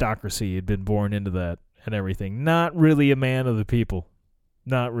aristocracy. He'd been born into that and everything. Not really a man of the people.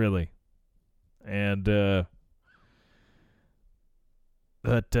 Not really. And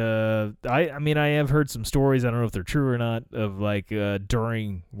but I have heard some stories, I don't know if they're true or not, of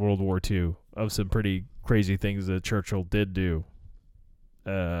during World War II, of some pretty crazy things that Churchill did do.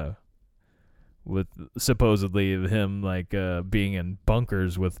 With supposedly him being in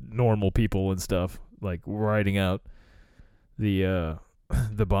bunkers with normal people and stuff, riding out the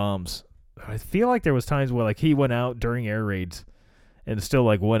bombs. I feel like there was times where he went out during air raids and still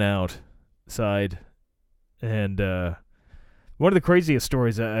went outside. And one of the craziest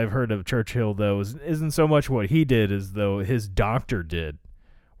stories I've heard of Churchill, though, isn't so much what he did as though his doctor did,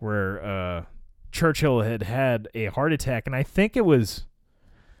 where Churchill had a heart attack, and I think it was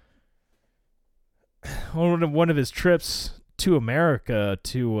one of his trips to America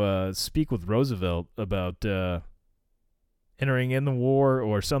to speak with Roosevelt about entering in the war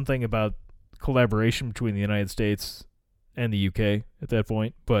or something about collaboration between the United States and the UK at that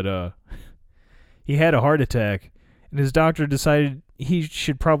point. But he had a heart attack, and his doctor decided he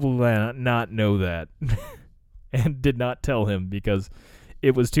should probably not know that and did not tell him because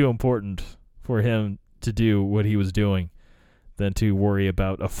it was too important for him to do what he was doing than to worry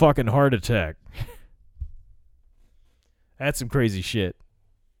about a fucking heart attack. That's some crazy shit.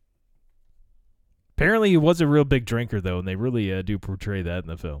 Apparently he was a real big drinker, though, and they really do portray that in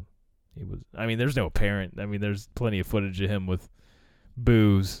the film. He was. I mean, there's no apparent. I mean, there's plenty of footage of him with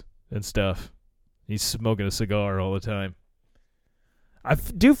booze and stuff. He's smoking a cigar all the time. I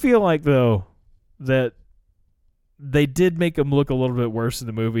do feel like, though, that they did make him look a little bit worse in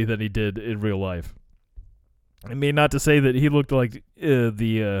the movie than he did in real life. I mean, not to say that he looked like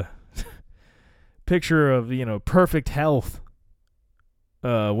the picture of, perfect health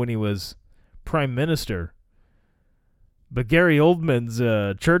when he was prime minister. But Gary Oldman's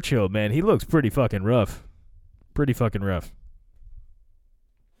Churchill, man, he looks pretty fucking rough. Pretty fucking rough.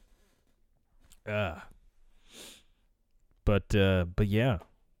 But yeah.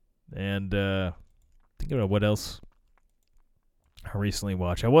 And thinking about what else I recently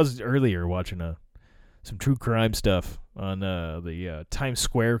watched. I was earlier watching some true crime stuff on the Times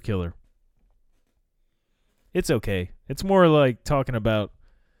Square killer. It's okay. It's more like talking about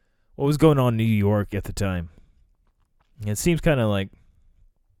what was going on in New York at the time. It seems kind of like,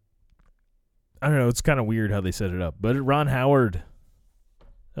 I don't know, it's kind of weird how they set it up. But Ron Howard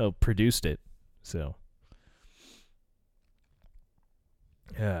produced it. So,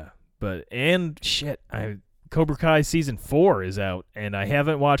 yeah. Cobra Kai Season 4 is out, and I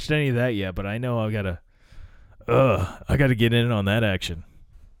haven't watched any of that yet, but I know I gotta get in on that action.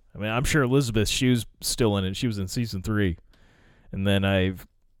 I mean, I'm sure Elizabeth Shue's still in it. She was in Season 3. And then I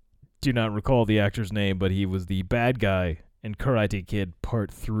do not recall the actor's name, but he was the bad guy in Karate Kid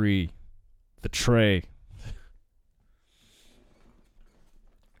Part 3, The Tray.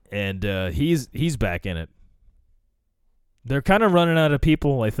 And he's back in it. They're kind of running out of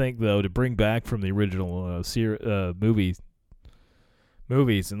people, I think, though, to bring back from the original movies,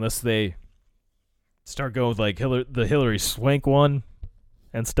 unless they start going with like the Hilary Swank one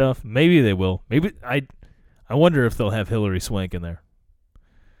and stuff. Maybe they will. Maybe I wonder if they'll have Hilary Swank in there.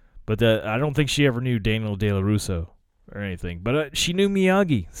 But I don't think she ever knew Daniel De La Russo or anything. But she knew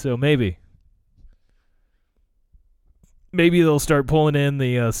Miyagi, so maybe. Maybe they'll start pulling in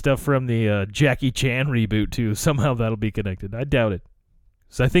the stuff from the Jackie Chan reboot, too. Somehow that'll be connected. I doubt it.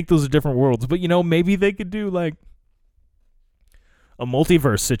 So I think those are different worlds. But, maybe they could do, like, a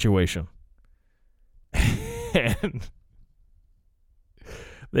multiverse situation. And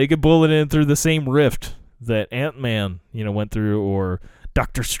they could pull it in through the same rift that Ant-Man, went through, or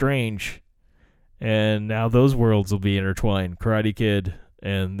Doctor Strange. And now those worlds will be intertwined. Karate Kid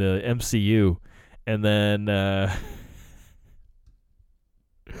and the MCU. And then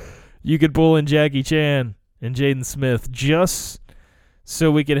you could pull in Jackie Chan and Jaden Smith just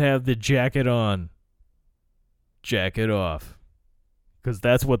so we could have the jacket on, jacket off. Because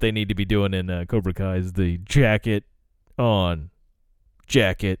that's what they need to be doing in Cobra Kai is the jacket on,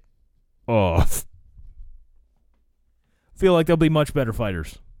 jacket off. Feel like they'll be much better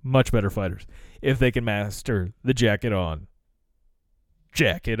fighters, if they can master the jacket on,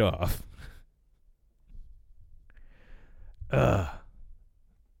 jacket off.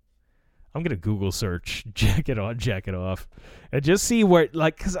 I'm going to Google search jacket on, jacket off, and just see where,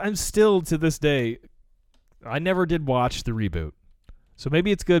 because I'm still, to this day, I never did watch the reboot. So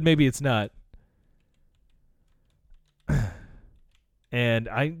maybe it's good, maybe it's not. And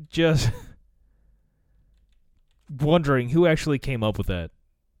I'm just wondering who actually came up with that.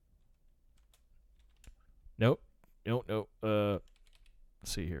 Nope. Let's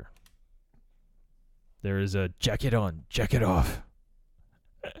see here. There is a jacket on, jacket off.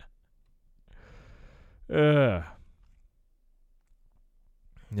 Let's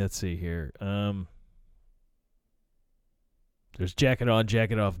see here. There's jacket on,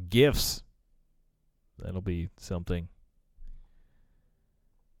 jacket off gifts. That'll be something.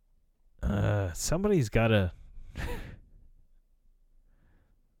 Somebody's got to.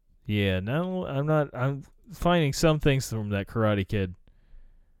 Yeah, no, I'm not. I'm finding some things from that Karate Kid.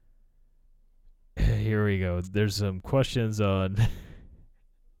 Here we go. There's some questions on.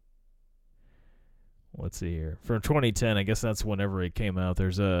 Let's see here. From 2010, I guess that's whenever it came out.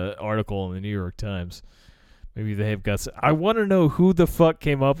 There's an article in the New York Times. Maybe they have guts. I want to know who the fuck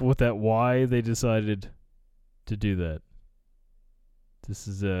came up with that. Why they decided to do that. This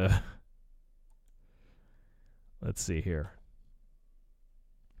is let's see here.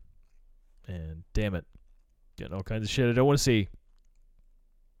 And damn it, getting all kinds of shit I don't want to see.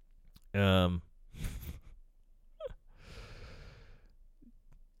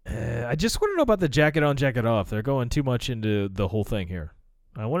 I just want to know about the jacket on, jacket off. They're going too much into the whole thing here.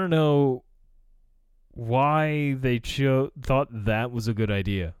 I want to know why they thought that was a good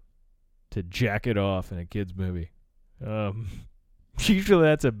idea to jack it off in a kid's movie. Usually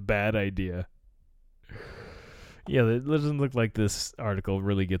that's a bad idea. Yeah, it doesn't look like this article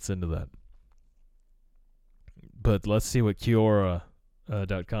really gets into that. But let's see what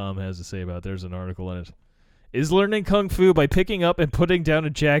Quora.com has to say about it. There's an article in it. Is learning Kung Fu by picking up and putting down a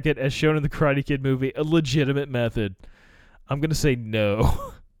jacket as shown in the Karate Kid movie a legitimate method? I'm going to say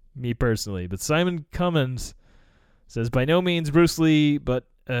no, me personally. But Simon Cummins says, by no means Bruce Lee, but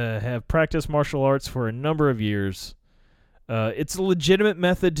have practiced martial arts for a number of years. It's a legitimate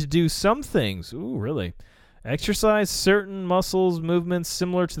method to do some things. Ooh, really? Exercise certain muscles, movements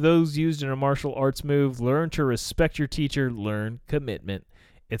similar to those used in a martial arts move. Learn to respect your teacher. Learn commitment.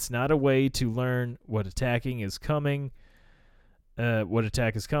 It's not a way to learn what attack is coming.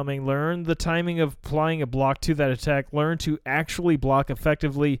 Learn the timing of applying a block to that attack. Learn to actually block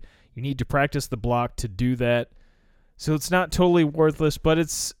effectively. You need to practice the block to do that. So it's not totally worthless, but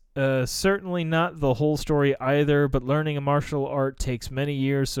it's certainly not the whole story either. But learning a martial art takes many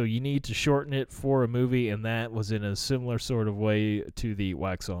years, so you need to shorten it for a movie, and that was in a similar sort of way to the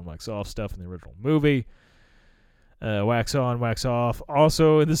wax on, wax off stuff in the original movie. Wax on, wax off.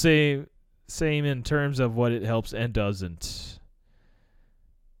 Also in the same in terms of what it helps and doesn't.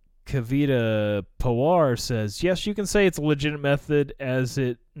 Kavita Pawar says, yes, you can say it's a legitimate method as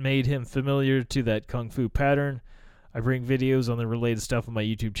it made him familiar to that Kung Fu pattern. I bring videos on the related stuff on my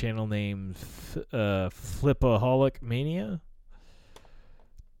YouTube channel named Flipaholic Mania.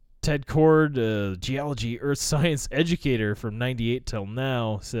 Ted Cord, geology, earth science educator from 98 till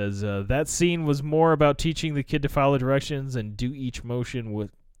now, says that scene was more about teaching the kid to follow directions and do each motion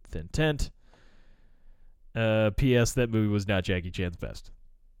with intent. P.S. That movie was not Jackie Chan's best.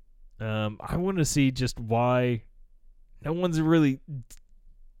 I want to see just why no one's really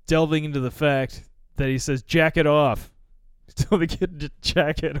delving into the fact that he says, jack it off. Tell the kid to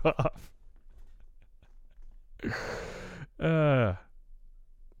jack it off. No,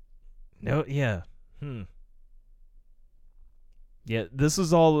 yeah. Yeah, this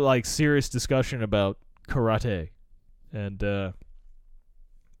is all like serious discussion about karate and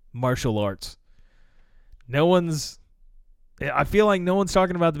martial arts. I feel like no one's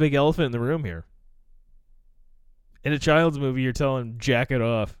talking about the big elephant in the room here. In a child's movie, you're telling him, jack it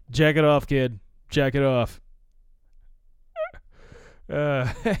off. Jack it off, kid. Jack it off.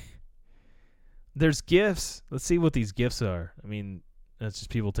 There's gifts. Let's see what these gifts are. I mean, that's just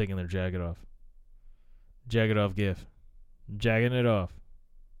people taking their jacket off. Jacket off gif. Jacking it off.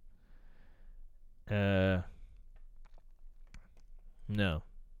 No.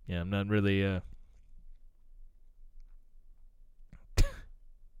 Yeah, I'm not really,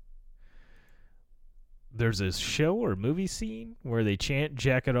 There's a show or movie scene where they chant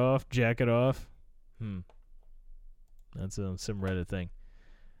jack it off, jack it off. That's some Reddit thing.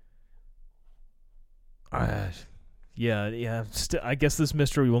 Yeah. I guess this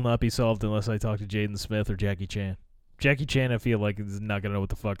mystery will not be solved unless I talk to Jaden Smith or Jackie Chan. Jackie Chan, I feel like, is not going to know what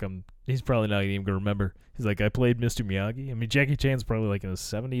the fuck he's probably not even going to remember. He's like, I played Mr. Miyagi. I mean, Jackie Chan's probably like in his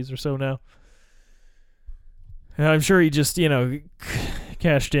 70s or so now. And I'm sure he just,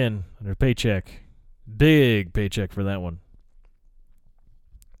 cashed in on a paycheck. Big paycheck for that one.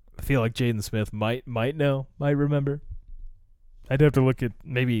 I feel like Jaden Smith might know, might remember. I'd have to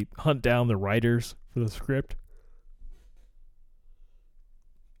maybe hunt down the writers for the script.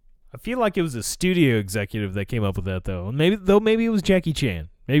 I feel like it was a studio executive that came up with that, though. Maybe it was Jackie Chan.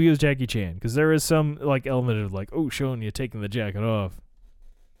 Maybe it was Jackie Chan, because there is some like element of like, oh, showing you taking the jacket off.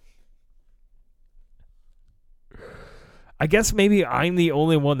 I guess maybe I'm the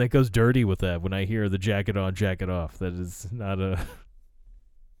only one that goes dirty with that when I hear the jacket on, jacket off. That is not a...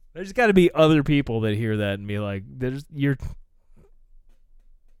 There's got to be other people that hear that and be like,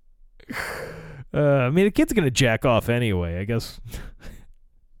 I mean, a kid's going to jack off anyway, I guess.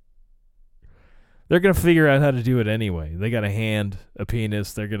 They're going to figure out how to do it anyway. They got a hand, a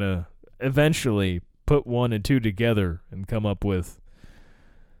penis. They're going to eventually put 1 and 2 together and come up with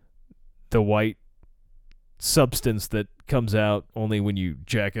the white substance that comes out only when you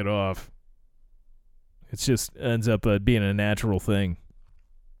jack it off. It just ends up being a natural thing.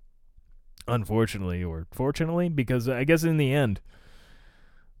 unfortunately or fortunately, because I guess in the end,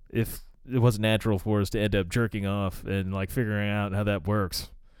 if it wasn't natural for us to end up jerking off and like figuring out how that works,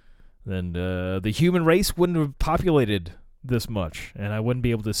 then the human race wouldn't have populated this much, and I wouldn't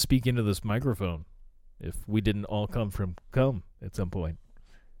be able to speak into this microphone if we didn't all come from cum at some point.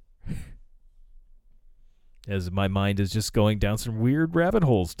 As my mind is just going down some weird rabbit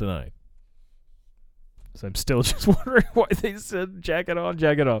holes tonight. So I'm still just wondering why they said jack it on,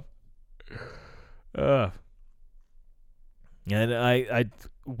 jack it off. And I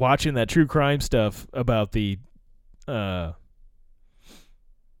watching that true crime stuff about the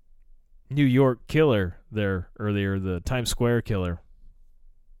New York killer there earlier, the Times Square killer.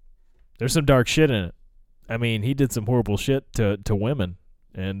 There's some dark shit in it. I mean, he did some horrible shit to women.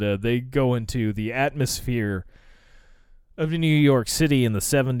 And they go into the atmosphere of New York City in the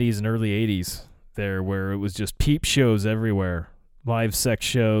 70s and early 80s there, where it was just peep shows everywhere, live sex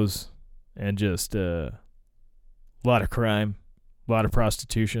shows, and just a lot of crime, a lot of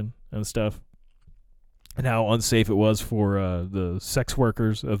prostitution and stuff, and how unsafe it was for the sex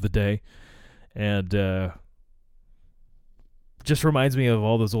workers of the day. And just reminds me of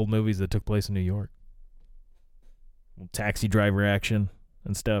all those old movies that took place in New York. Taxi driver action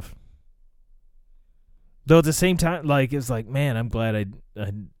and stuff. Though at the same time, like, it's like, man, I'm glad I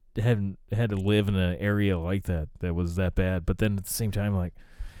hadn't had to live in an area like that was that bad. But then at the same time, like,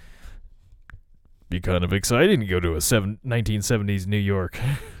 be kind of exciting to go to a 1970s New York.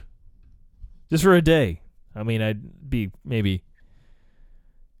 Just for a day. I mean, I'd be maybe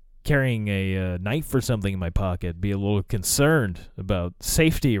carrying a knife or something in my pocket, be a little concerned about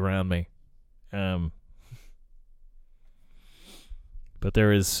safety around me. But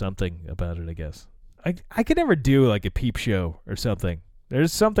there is something about it, I guess. I could never do like a peep show or something.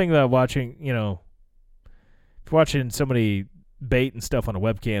 There's something that watching, watching somebody bait and stuff on a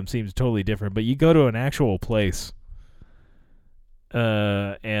webcam seems totally different. But you go to an actual place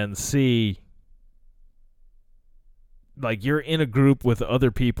and see, like, you're in a group with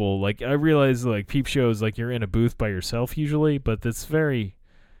other people. Like, I realize, like, peep shows, like, you're in a booth by yourself usually, but it's very,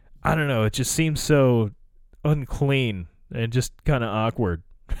 I don't know, it just seems so unclean and just kind of awkward.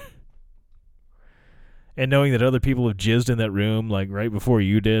 And knowing that other people have jizzed in that room, like, right before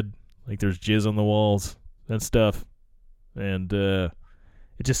you did. Like, there's jizz on the walls and stuff. And it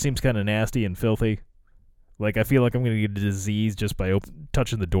just seems kind of nasty and filthy. Like, I feel like I'm going to get a disease just by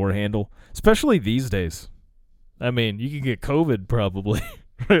touching the door handle. Especially these days. I mean, you can get COVID probably.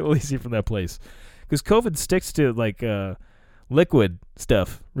 Right, at least from that place. Because COVID sticks to, like, liquid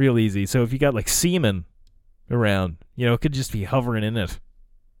stuff real easy. So if you got, like, semen around, it could just be hovering in it.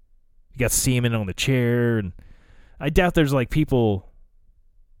 You got semen on the chair, and I doubt there's, like, people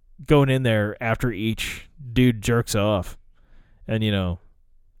going in there after each dude jerks off and,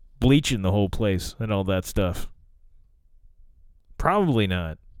 bleaching the whole place and all that stuff. Probably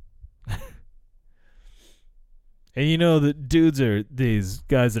not. And the dudes these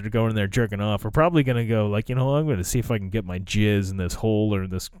guys that are going in there jerking off are probably going to go, like, I'm going to see if I can get my jizz in this hole or in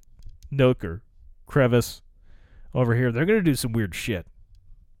this nook or crevice over here. They're going to do some weird shit.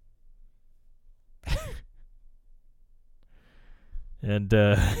 And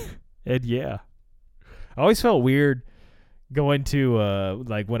yeah, I always felt weird going to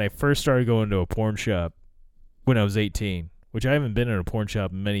like when I first started going to a porn shop when I was 18, which I haven't been in a porn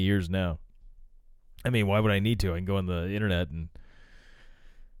shop in many years now. I mean, why would I need to? I can go on the internet and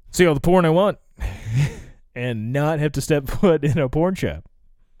see all the porn I want and not have to step foot in a porn shop.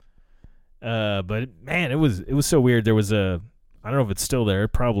 But man, it was so weird. There was I don't know if it's still there. It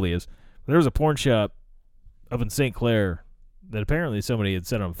probably is. There was a porn shop up in St. Clair that apparently somebody had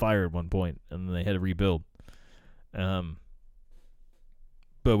set on fire at one point, and then they had to rebuild. But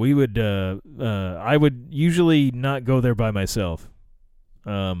we would, I would usually not go there by myself.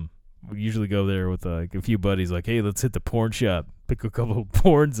 We usually go there with like a few buddies, like, hey, let's hit the porn shop, pick a couple of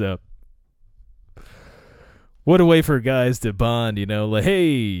porns up. What a way for guys to bond, like,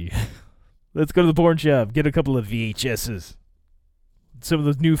 hey, let's go to the porn shop, get a couple of VHSs. Some of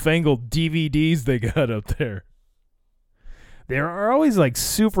those newfangled DVDs they got up there. They are always, like,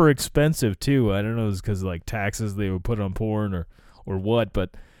 super expensive, too. I don't know if it's because, like, taxes they would put on porn or what,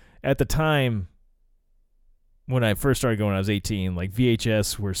 but at the time when I first started going when I was 18, like,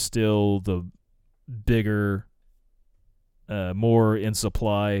 VHS were still the bigger, more in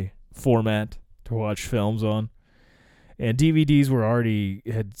supply format to watch films on. And DVDs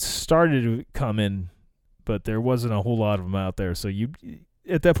had started to come in, but there wasn't a whole lot of them out there. So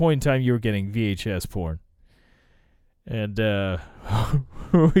at that point in time, you were getting VHS porn. And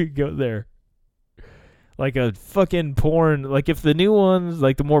we go there. like a fucking porn. Like if the new ones,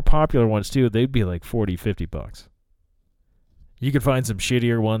 like the more popular ones too, they'd be like $40-$50. You could find some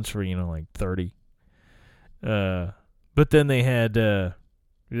shittier ones for like 30. But then they had there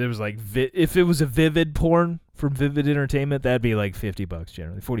was like if it was a Vivid porn from Vivid Entertainment, that'd be like $50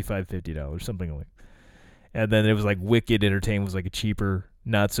 generally, $45-$50, something like. And then it was like Wicked Entertainment was like a cheaper,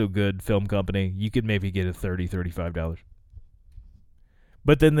 not so good film company. You could maybe get it $30-$35.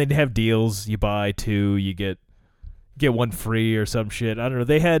 But then they'd have deals. You buy two, you get one free or some shit. I don't know.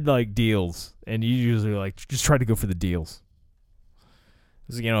 They had like deals, and you usually like just try to go for the deals.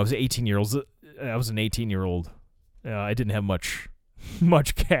 I was 18 years old. I was an 18-year-old. I didn't have much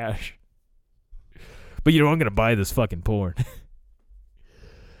cash. But I'm gonna buy this fucking porn.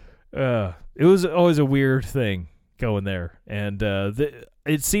 It was always a weird thing going there, and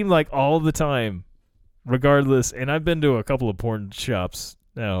it seemed like all the time, regardless. And I've been to a couple of porn shops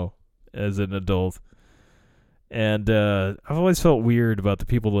now as an adult, and I've always felt weird about the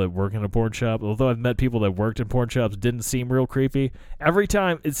people that work in a porn shop. Although I've met people that worked in porn shops, didn't seem real creepy. Every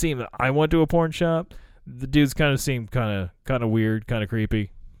time it seemed I went to a porn shop, the dudes kind of seemed kind of weird, kind of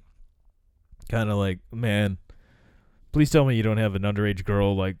creepy, kind of like, man, please tell me you don't have an underage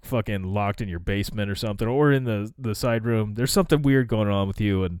girl like fucking locked in your basement or something, or in the side room. There's something weird going on with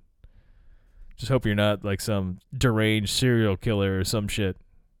you, and just hope you're not like some deranged serial killer or some shit,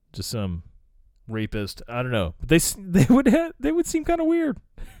 just some rapist. I don't know. But they would seem kind of weird.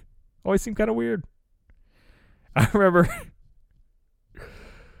 Always seem kind of weird. I remember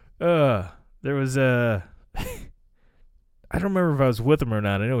there was I don't remember if I was with him or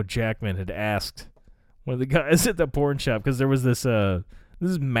not. I know Jackman had asked one of the guys at the porn shop, because there was this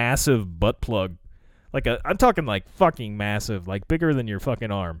massive butt plug, I'm talking like fucking massive, like bigger than your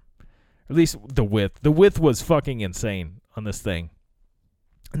fucking arm, at least the width. The width was fucking insane on this thing,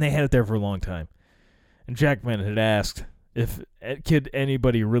 and they had it there for a long time. And Jackman had asked if could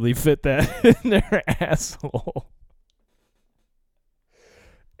anybody really fit that in their asshole,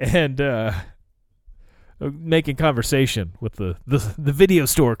 and making conversation with the video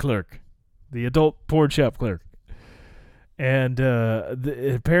store clerk, the adult porn shop clerk. And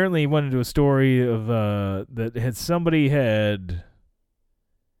apparently he went into a story of that somebody had,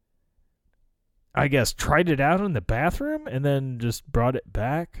 I guess, tried it out in the bathroom and then just brought it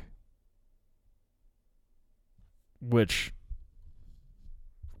back, which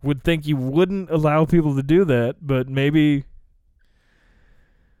would think you wouldn't allow people to do that, but maybe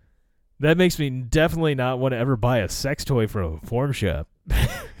that makes me definitely not want to ever buy a sex toy from a porn shop.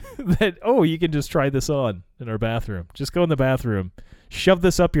 That, you can just try this on in our bathroom. Just go in the bathroom, shove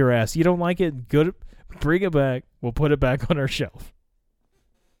this up your ass. You don't like it? Good, bring it back. We'll put it back on our shelf.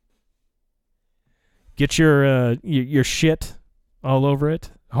 Get your shit all over it.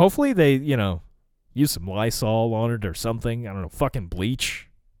 Hopefully they, use some Lysol on it or something. I don't know, fucking bleach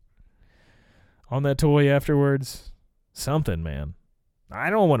on that toy afterwards. Something, man. I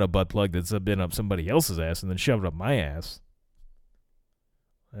don't want a butt plug that's been up somebody else's ass and then shoved up my ass.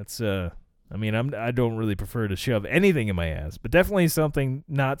 That's I don't really prefer to shove anything in my ass, but definitely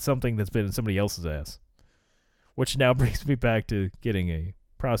not something that's been in somebody else's ass. Which now brings me back to getting a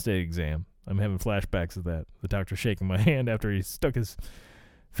prostate exam. I'm having flashbacks of that. The doctor shaking my hand after he stuck his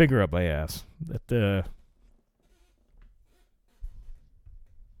finger up my ass. That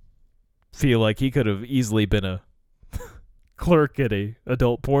feel like he could have easily been a clerk at a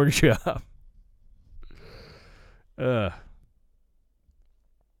adult porn shop.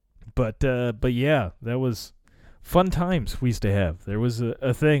 But yeah, that was fun times we used to have. There was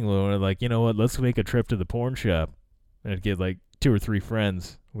a thing where we're like, you know what, let's make a trip to the porn shop. And I'd get like 2 or 3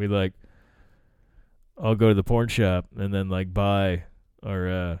 friends. We'd like, I'll go to the porn shop and then like buy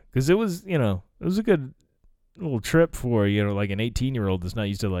our, cause it was a good little trip for, like an 18-year-old that's not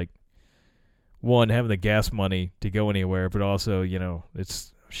used to like, one, having the gas money to go anywhere, but also,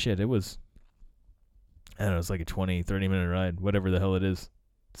 it's shit. It was, I don't know, it's like a 20, 30-minute ride, whatever the hell it is.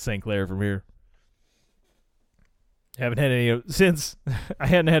 St. Clair from here. Haven't had any since I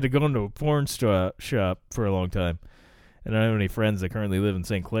hadn't had to go into a porn shop for a long time, and I don't have any friends that currently live in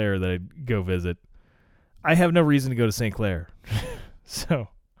St. Clair that I'd go visit. I have no reason to go to St. Clair,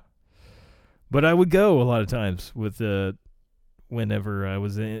 but I would go a lot of times with whenever I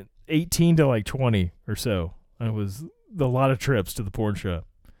was 18 to like 20 or so. I was a lot of trips to the porn shop.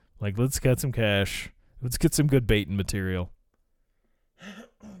 Like, let's get some cash. Let's get some good baiting material.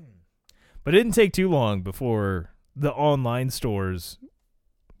 But it didn't take too long before the online stores,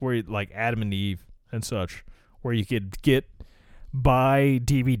 where like Adam and Eve and such, where you could buy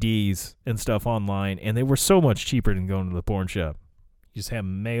DVDs and stuff online, and they were so much cheaper than going to the porn shop. You just have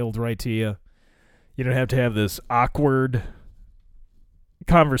them mailed right to you. You don't have to have this awkward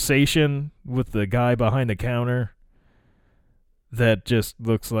conversation with the guy behind the counter that just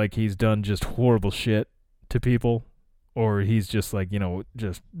looks like he's done just horrible shit to people, or he's just like,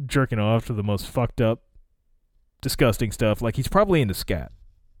 just jerking off to the most fucked up, disgusting stuff. Like, he's probably into scat.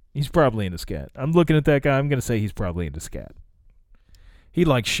 I'm looking at that guy. I'm going to say he's probably into scat. He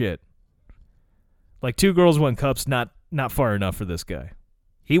likes shit. Like, 2 Girls, 1 Cup's not far enough for this guy.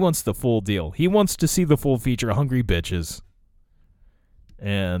 He wants the full deal. He wants to see the full feature, Hungry Bitches.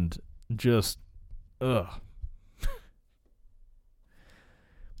 And just, ugh.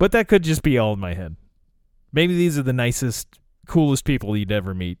 But that could just be all in my head. Maybe these are the nicest, coolest people you'd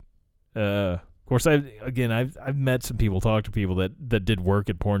ever meet. Of course, I've met some people, talked to people that did work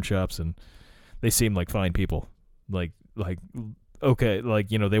at porn shops, and they seem like fine people. Like okay, like,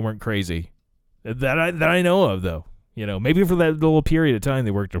 they weren't crazy. That I know of, though. Maybe for that little period of time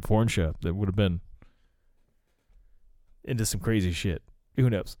they worked at a porn shop, that would have been into some crazy shit. Who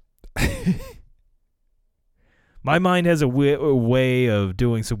knows? My mind has a way of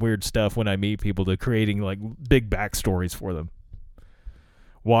doing some weird stuff when I meet people, to creating like big backstories for them.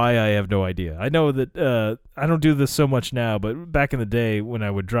 Why, I have no idea. I know that I don't do this so much now, but back in the day when I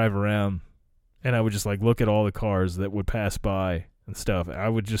would drive around and I would just like look at all the cars that would pass by and stuff, I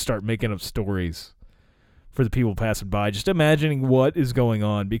would just start making up stories for the people passing by, just imagining what is going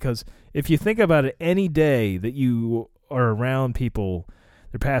on. Because if you think about it, any day that you are around people,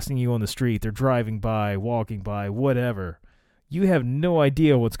 they're passing you on the street, they're driving by, walking by, whatever, you have no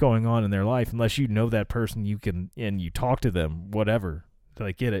idea what's going on in their life unless you know that person. And you talk to them, whatever.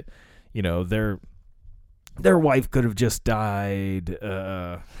 Like, get it, their wife could have just died.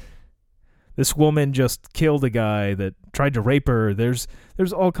 This woman just killed a guy that tried to rape her. There's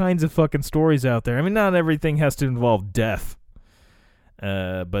all kinds of fucking stories out there. I mean, not everything has to involve death.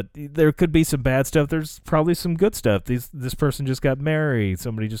 But there could be some bad stuff. There's probably some good stuff. This person just got married.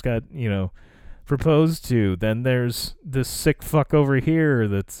 Somebody just got, proposed to. Then there's this sick fuck over here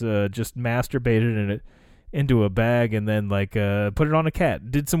that's just masturbated into a bag and then put it on a cat.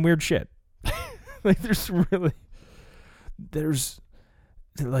 Did some weird shit. But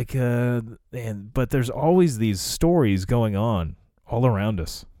there's always these stories going on all around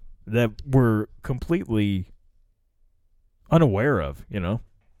us that we're completely unaware of,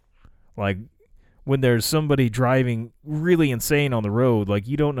 like when there's somebody driving really insane on the road, like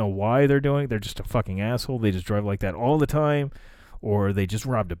you don't know why they're doing it. They're just a fucking asshole. They just drive like that all the time, or they just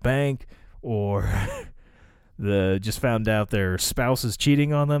robbed a bank, or just found out their spouse is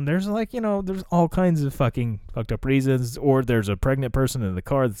cheating on them. There's there's all kinds of fucking fucked up reasons, or there's a pregnant person in the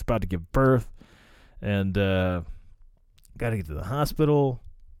car that's about to give birth and got to get to the hospital,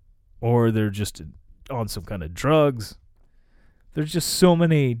 or they're just on some kind of drugs. There's just so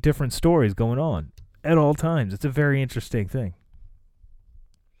many different stories going on at all times. It's a very interesting thing.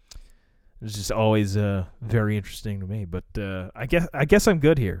 It's just always very interesting to me. But I guess I'm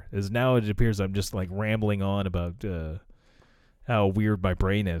good here, as now it appears I'm just like rambling on about how weird my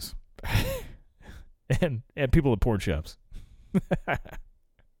brain is, and people at porn shops.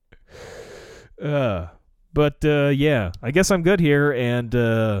 But yeah, I guess I'm good here, and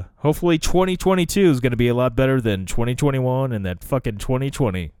hopefully 2022 is going to be a lot better than 2021 and that fucking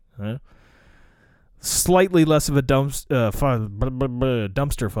 2020. Huh? Slightly less of a dumpster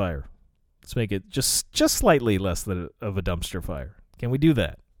fire. Let's make it just slightly less of a dumpster fire. Can we do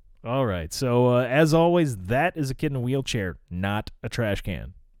that? All right. So as always, that is a kid in a wheelchair, not a trash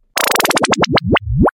can.